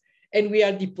risks, and we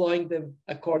are deploying them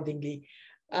accordingly.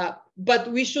 But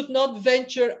we should not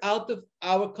venture out of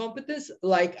our competence.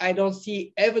 Like, I don't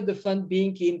see ever the fund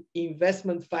being in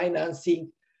investment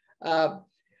financing,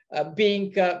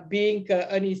 being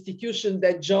an institution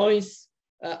that joins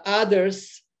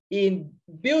others in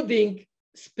building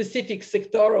specific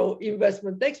sectoral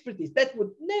investment expertise. That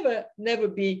would never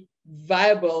be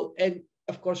viable, and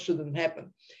of course shouldn't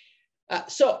happen.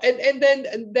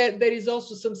 Then there is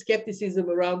also some skepticism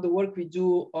around the work we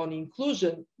do on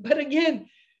inclusion. But again,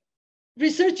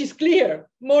 research is clear.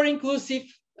 More inclusive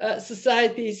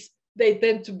societies, they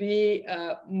tend to be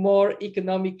more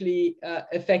economically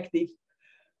effective.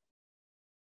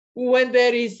 When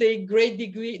there is a great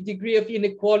degree of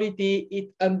inequality,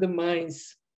 it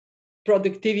undermines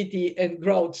productivity and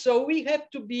growth. So we have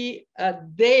to be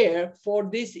there for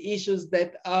these issues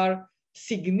that are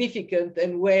significant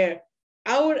and where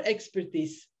our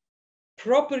expertise,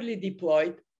 properly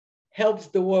deployed, helps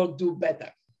the world do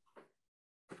better.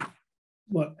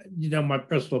 Well, you know, my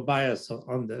personal bias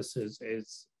on this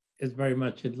is very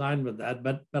much in line with that,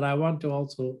 but I want to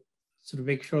also sort of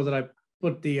make sure that I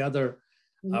put the other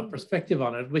perspective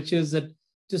on it, which is that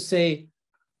to say,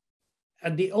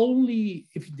 and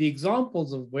if the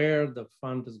examples of where the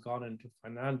fund has gone into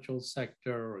financial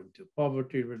sector or into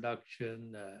poverty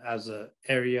reduction as an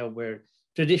area where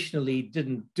traditionally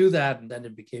didn't do that, and then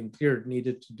it became clear it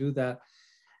needed to do that,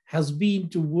 has been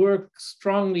to work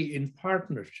strongly in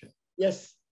partnership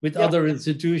with other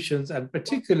institutions, and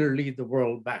particularly the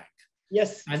World Bank.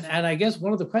 Yes. And I guess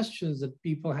one of the questions that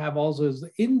people have also is,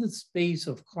 in the space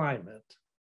of climate,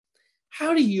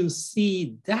 how do you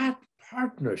see that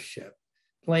partnership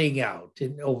playing out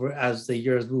as the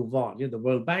years move on? You know, the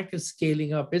World Bank is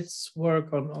scaling up its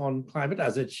work on climate,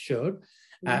 as it should.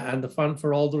 And the fund,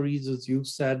 for all the reasons you've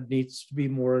said, needs to be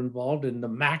more involved in the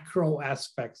macro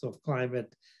aspects of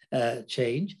climate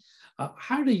change.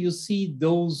 How do you see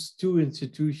those two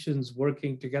institutions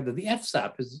working together? The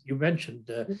FSAP, as you mentioned,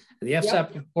 the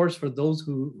FSAP, of course, for those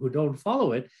who don't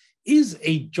follow it, is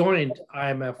a joint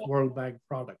IMF World Bank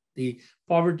product. The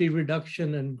poverty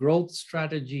reduction and growth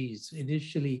strategies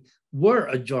initially were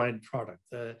a joint product.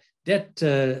 The debt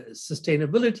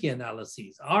sustainability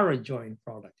analyses are a joint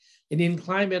product. And in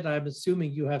climate, I'm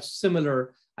assuming you have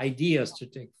similar ideas to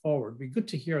take forward. It'd be good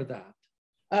to hear that.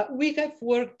 We have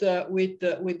worked with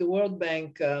the World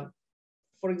Bank,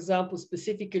 for example,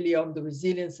 specifically on the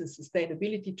Resilience and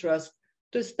Sustainability Trust,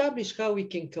 to establish how we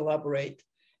can collaborate.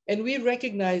 And we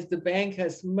recognize the bank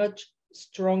has much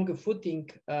stronger footing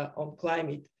on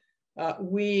climate.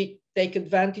 We take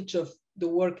advantage of the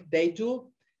work they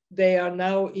do. They are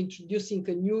now introducing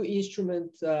a new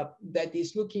instrument that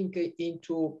is looking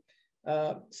into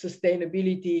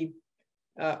sustainability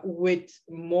with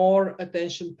more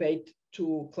attention paid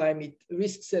to climate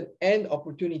risks and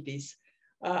opportunities.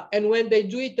 And when they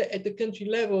do it at the country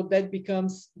level, that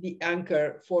becomes the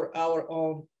anchor for our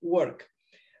own work.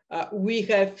 Our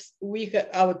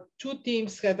two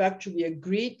teams have actually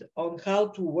agreed on how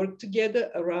to work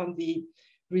together around the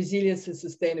Resilience and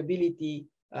Sustainability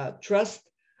Trust,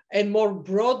 and more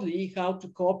broadly, how to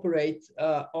cooperate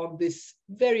on this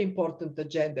very important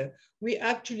agenda. We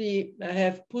actually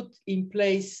have put in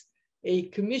place a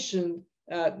commission.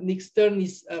 Nick Stern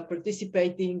is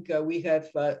participating. We have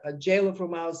a jailer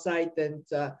from our side and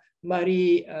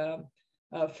Marie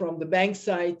from the bank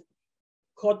side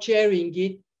co-chairing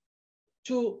it,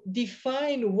 to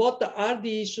define what are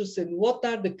the issues and what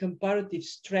are the comparative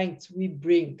strengths we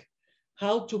bring,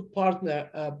 how to partner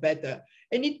better.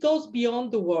 And it goes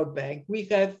beyond the World Bank. We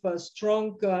have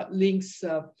strong links,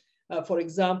 for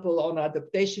example, on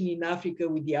adaptation in Africa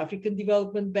with the African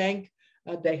Development Bank.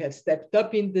 They have stepped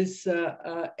up in this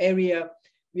area.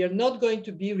 We are not going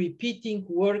to be repeating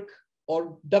work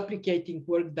or duplicating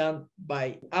work done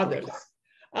by others.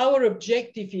 Our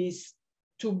objective is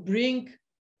to bring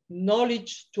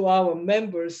knowledge to our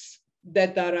members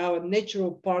that are our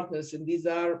natural partners, and these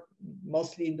are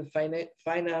mostly in the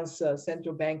finance,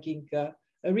 central banking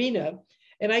arena.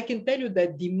 And I can tell you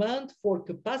that demand for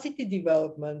capacity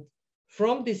development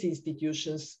from these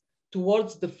institutions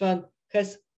towards the fund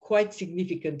has quite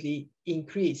significantly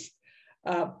increased.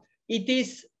 It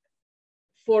is,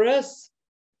 for us,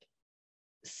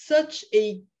 such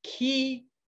a key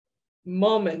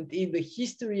moment in the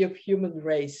history of human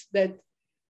race that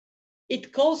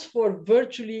it calls for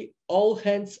virtually all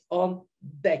hands on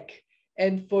deck,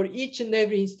 and for each and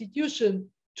every institution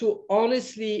to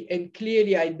honestly and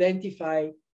clearly identify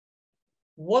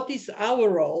what is our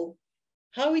role,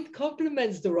 how it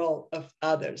complements the role of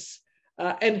others,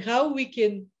 and how we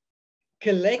can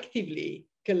collectively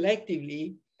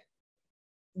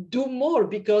do more,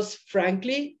 because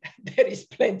frankly, there is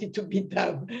plenty to be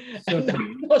done.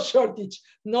 No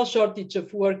shortage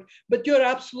of work. But you're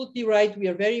absolutely right. We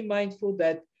are very mindful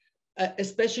that,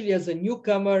 especially as a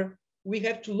newcomer, we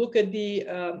have to look at the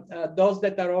those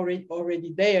that are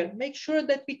already there, make sure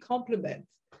that we complement.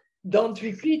 Don't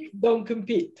repeat, don't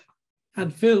compete.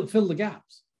 And fill the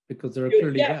gaps, because there are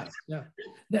clearly gaps.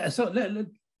 Yeah. So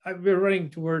we're running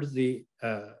towards the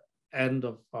end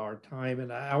of our time,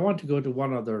 and I want to go to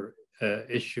one other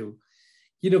issue.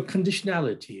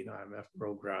 conditionality in IMF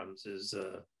programs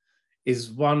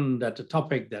is one that a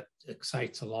topic that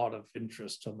excites a lot of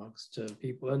interest amongst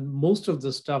people. And most of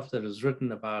the stuff that is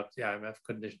written about the IMF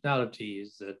conditionality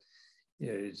is that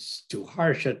it's too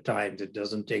harsh at times. It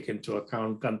doesn't take into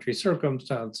account country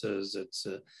circumstances. It's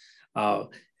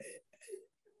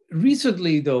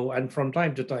recently, though, and from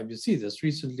time to time you see this.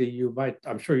 Recently,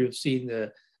 I'm sure you've seen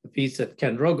the piece that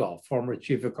Ken Rogoff, former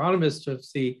chief economist of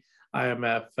the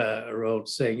IMF, wrote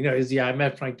saying, is the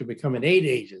IMF trying to become an aid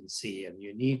agency, and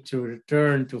you need to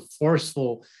return to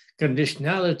forceful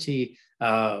conditionality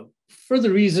for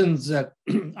the reasons that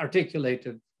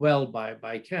articulated well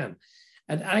by Ken.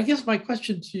 And I guess my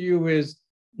question to you is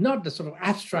not the sort of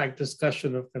abstract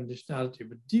discussion of conditionality,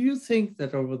 but do you think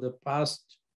that over the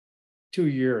past 2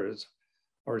 years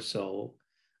or so,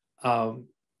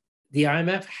 the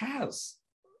IMF has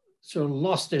sort of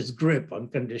lost its grip on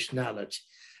conditionality,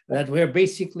 that we're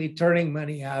basically turning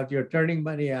money out, you're turning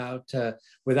money out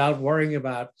without worrying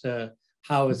about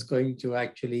how it's going to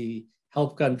actually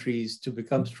help countries to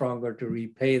become stronger, to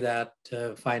repay that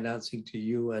financing to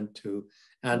you and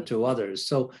to others.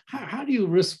 So how do you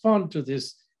respond to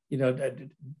this,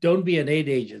 don't be an aid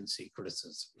agency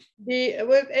criticism?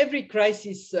 Every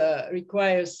crisis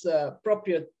requires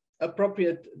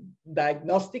appropriate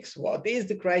diagnostics. What is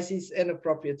the crisis and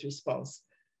appropriate response?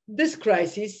 This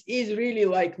crisis is really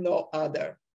like no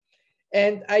other.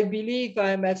 And I believe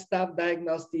IMF staff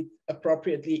diagnosed it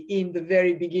appropriately in the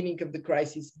very beginning of the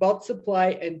crisis. Both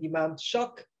supply and demand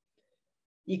shock,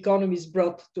 economies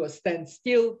brought to a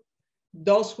standstill.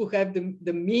 Those who have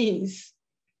the means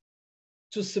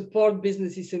to support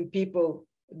businesses and people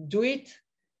do it,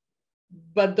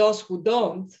 but those who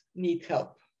don't need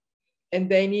help, and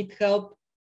they need help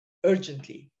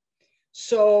urgently.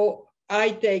 So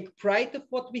I take pride of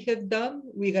what we have done.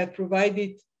 We have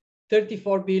provided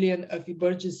 34 billion of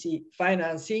emergency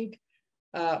financing,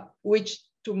 which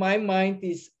to my mind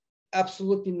is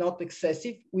absolutely not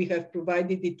excessive. We have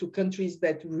provided it to countries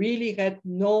that really had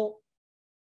no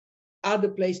other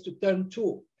place to turn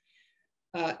to.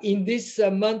 In this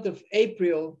month of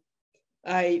April,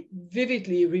 I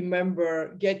vividly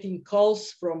remember getting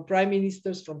calls from prime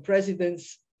ministers, from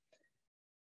presidents,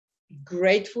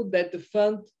 grateful that the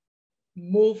fund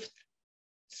moved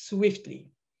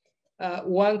swiftly.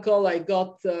 One call I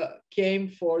got came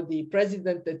for the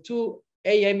president at 2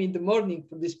 a.m. in the morning,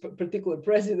 for this particular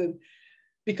president,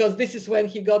 because this is when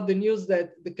he got the news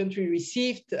that the country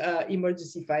received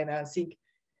emergency financing.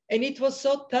 And it was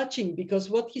so touching, because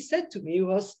what he said to me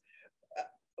was,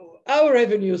 our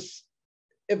revenues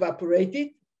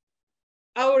evaporated,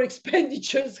 our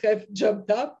expenditures have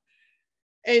jumped up,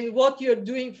 and what you're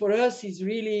doing for us is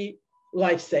really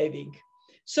life-saving.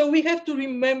 So we have to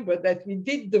remember that we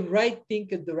did the right thing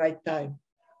at the right time.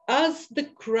 As the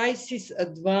crisis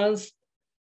advanced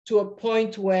to a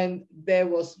point when there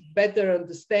was better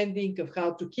understanding of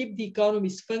how to keep the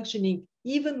economies functioning,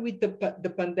 even with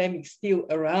the pandemic still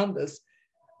around us,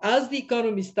 as the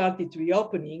economy started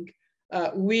reopening,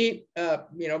 we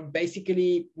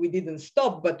basically we didn't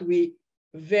stop, but we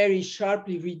very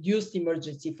sharply reduced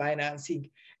emergency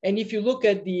financing. And if you look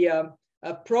at the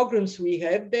programs we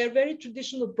have, they're very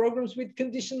traditional programs with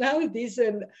conditionalities.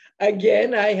 And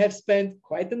again, I have spent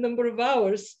quite a number of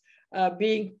hours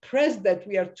being pressed that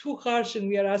we are too harsh and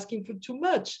we are asking for too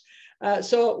much.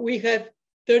 So we have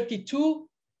 32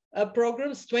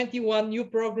 programs, 21 new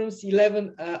programs,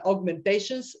 11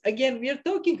 augmentations. Again, we are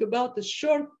talking about a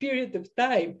short period of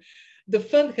time. The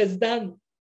fund has done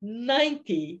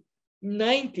 90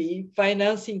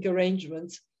 financing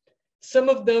arrangements. Some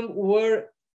of them were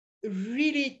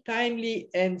really timely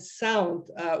and sound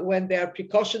when they are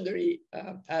precautionary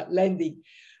lending.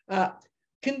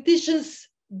 Conditions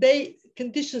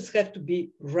have to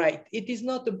be right. It is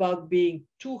not about being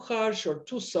too harsh or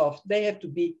too soft. They have to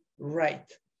be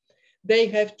right. They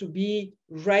have to be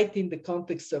right in the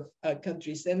context of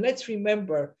countries. And let's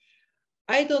remember,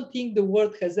 I don't think the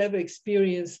world has ever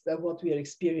experienced what we are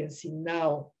experiencing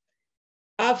now.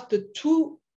 After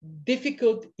 2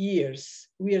 difficult years,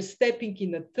 we are stepping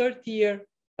in a 3rd year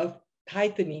of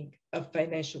tightening of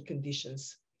financial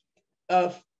conditions,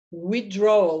 of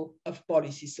withdrawal of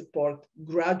policy support,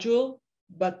 gradual,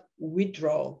 but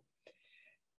withdrawal.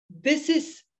 This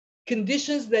is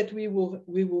conditions that we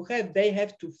will have. They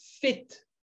have to fit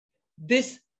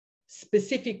this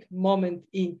specific moment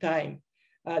in time.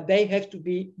 They have to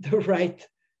be the right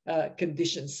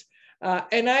conditions.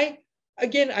 And I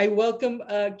welcome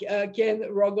Ken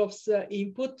Rogoff's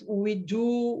input. We do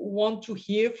want to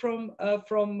hear from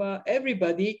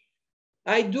everybody.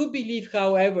 I do believe,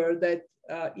 however, that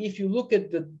if you look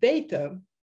at the data,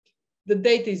 the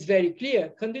data is very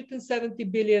clear. 170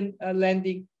 billion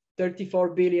lending, 34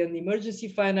 billion emergency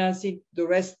financing, the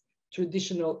rest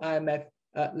traditional IMF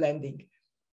lending.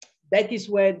 That is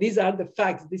where, these are the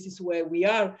facts, this is where we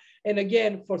are. And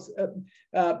again,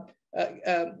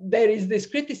 there is this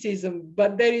criticism,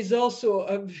 but there is also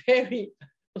a very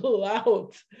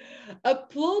loud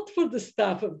applaud for the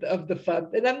staff of the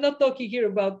fund. And I'm not talking here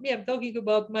about me, I'm talking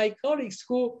about my colleagues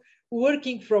who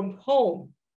working from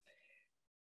home,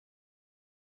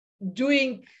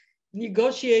 doing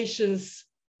negotiations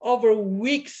over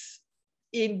weeks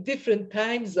in different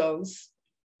time zones,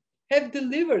 have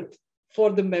delivered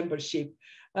for the membership.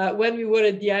 When we were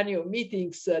at the annual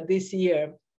meetings this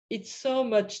year, it so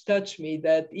much touched me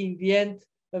that in the end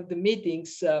of the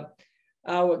meetings,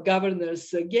 our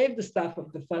governors gave the staff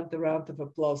of the fund a round of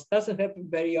applause. Doesn't happen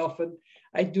very often.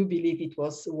 I do believe it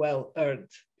was well earned.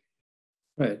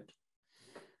 Right.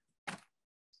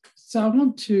 So I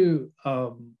want to, I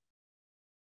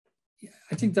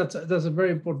think that's a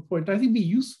very important point. I think the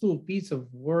useful piece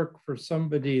of work for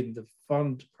somebody in the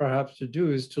fund perhaps to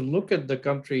do is to look at the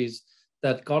countries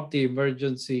that got the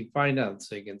emergency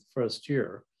financing in the first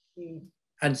year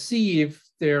and see if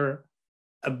their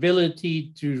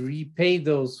ability to repay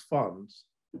those funds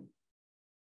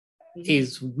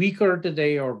is weaker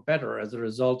today or better as a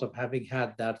result of having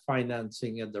had that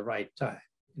financing at the right time.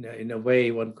 You know, in a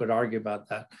way, one could argue about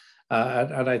that.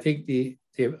 And I think the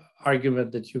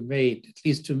argument that you made, at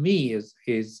least to me, is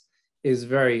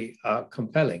very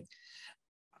compelling.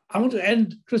 I want to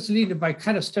end, Kristalina, by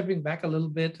kind of stepping back a little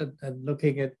bit and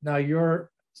looking at, now you're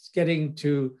getting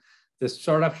to the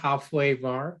sort of halfway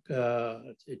mark,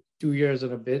 2 years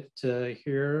and a bit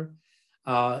here.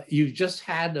 You just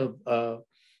had a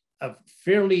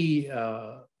fairly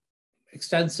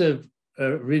extensive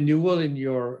renewal in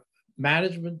your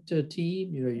management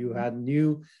team. You know, you had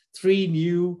three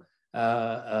new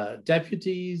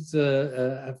deputies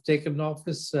have taken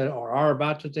office or are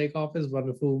about to take office, one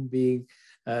of whom being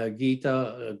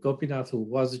Geeta Gopinath, who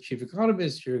was the chief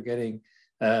economist. You're getting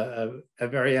a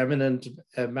very eminent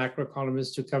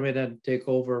macroeconomist to come in and take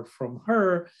over from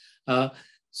her.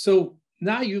 So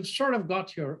now you've sort of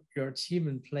got your team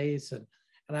in place. And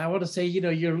I want to say, you know,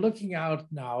 you're looking out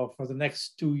now for the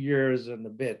next 2 years and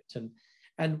a bit.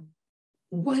 And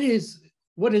what is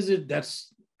it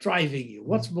that's driving you?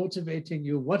 What's motivating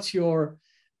you? What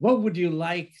would you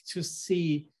like to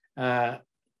see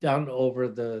done over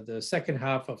the second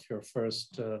half of your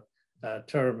first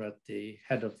term at the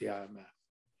head of the IMF?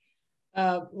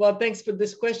 Well, thanks for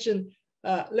this question.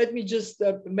 Let me just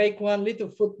make one little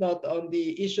footnote on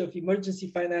the issue of emergency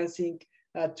financing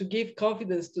to give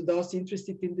confidence to those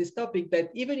interested in this topic that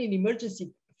even in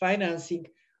emergency financing,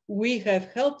 we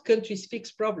have helped countries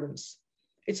fix problems.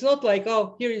 It's not like,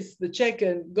 oh, here is the check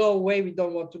and go away. We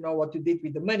don't want to know what you did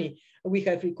with the money. We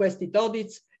have requested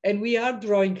audits and we are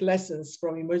drawing lessons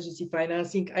from emergency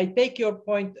financing. I take your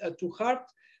point to heart.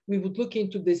 We would look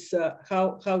into this,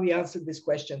 how we answer this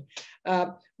question.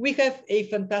 We have a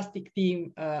fantastic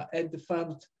team at the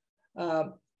fund.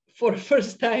 For the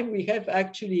first time, we have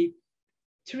actually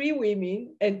 3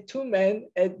 women and 2 men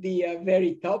at the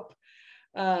very top.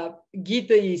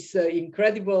 Geeta is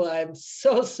incredible. I'm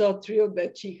so thrilled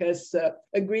that she has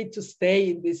agreed to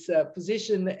stay in this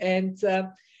position. And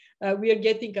we are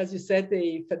getting, as you said,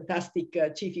 a fantastic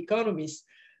chief economist.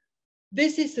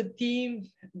 This is a team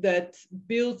that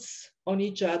builds on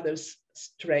each other's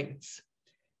strengths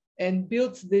and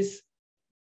builds this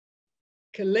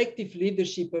collective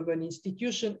leadership of an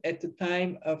institution at a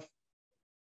time of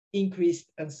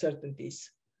increased uncertainties.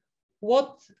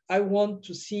 What I want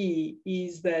to see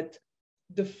is that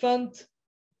the fund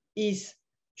is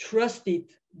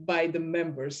trusted by the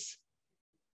members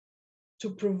to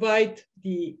provide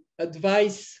the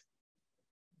advice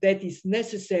that is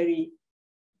necessary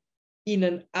in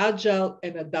an agile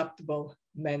and adaptable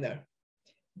manner,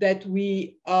 that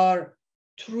we are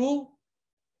true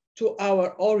to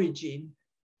our origin,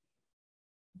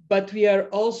 but we are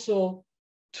also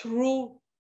true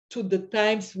to the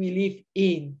times we live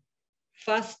in,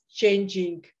 fast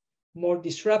changing, more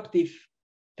disruptive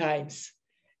times.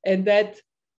 And that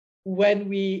when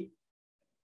we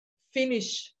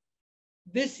finish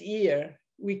this year,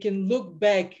 we can look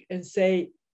back and say,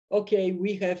 okay,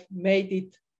 we have made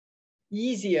it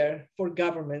easier for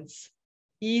governments,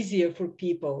 easier for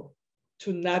people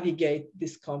to navigate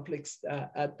this complex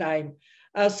time.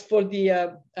 As for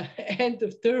the end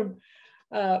of term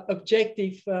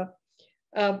objective,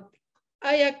 I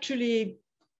actually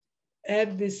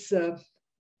have this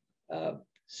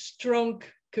strong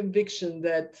conviction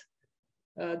that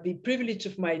the privilege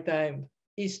of my time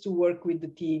is to work with the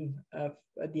team of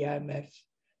the IMF.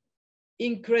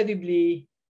 Incredibly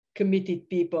committed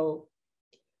people.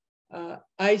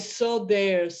 I saw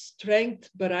their strength,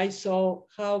 but I saw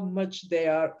how much they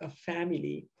are a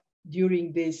family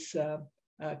during these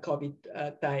COVID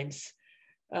times.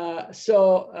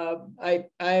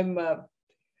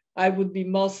 I would be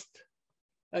most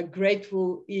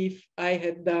grateful if I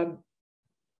had done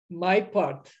my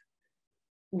part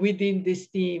within this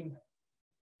team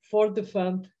for the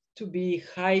fund to be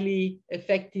highly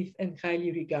effective and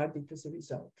highly regarded as a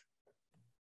result.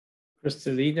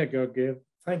 Kristalina, Georgieva,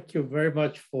 thank you very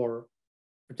much for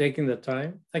taking the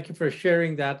time. Thank you for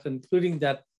sharing that, including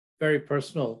that very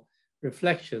personal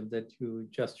reflection that you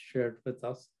just shared with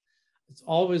us. It's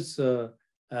always a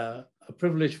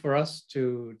privilege for us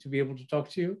to be able to talk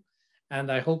to you. And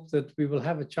I hope that we will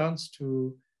have a chance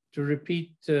to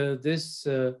repeat this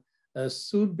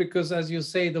soon, because as you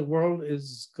say, the world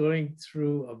is going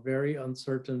through a very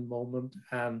uncertain moment.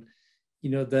 And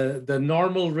the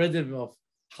normal rhythm of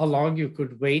how long you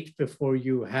could wait before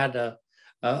you had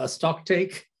a stock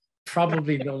take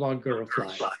probably no longer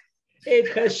applies.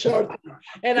 It has shortened,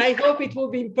 and I hope it will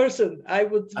be in person. I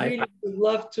would really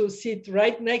love to sit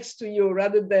right next to you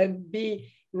rather than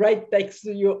be right next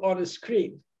to you on a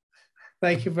screen.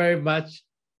 Thank you very much.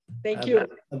 Thank you.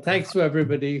 And thanks to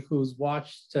everybody who's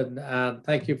watched, and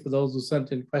thank you for those who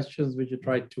sent in questions which you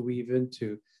tried to weave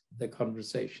into the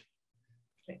conversation.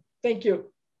 Thank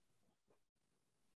you.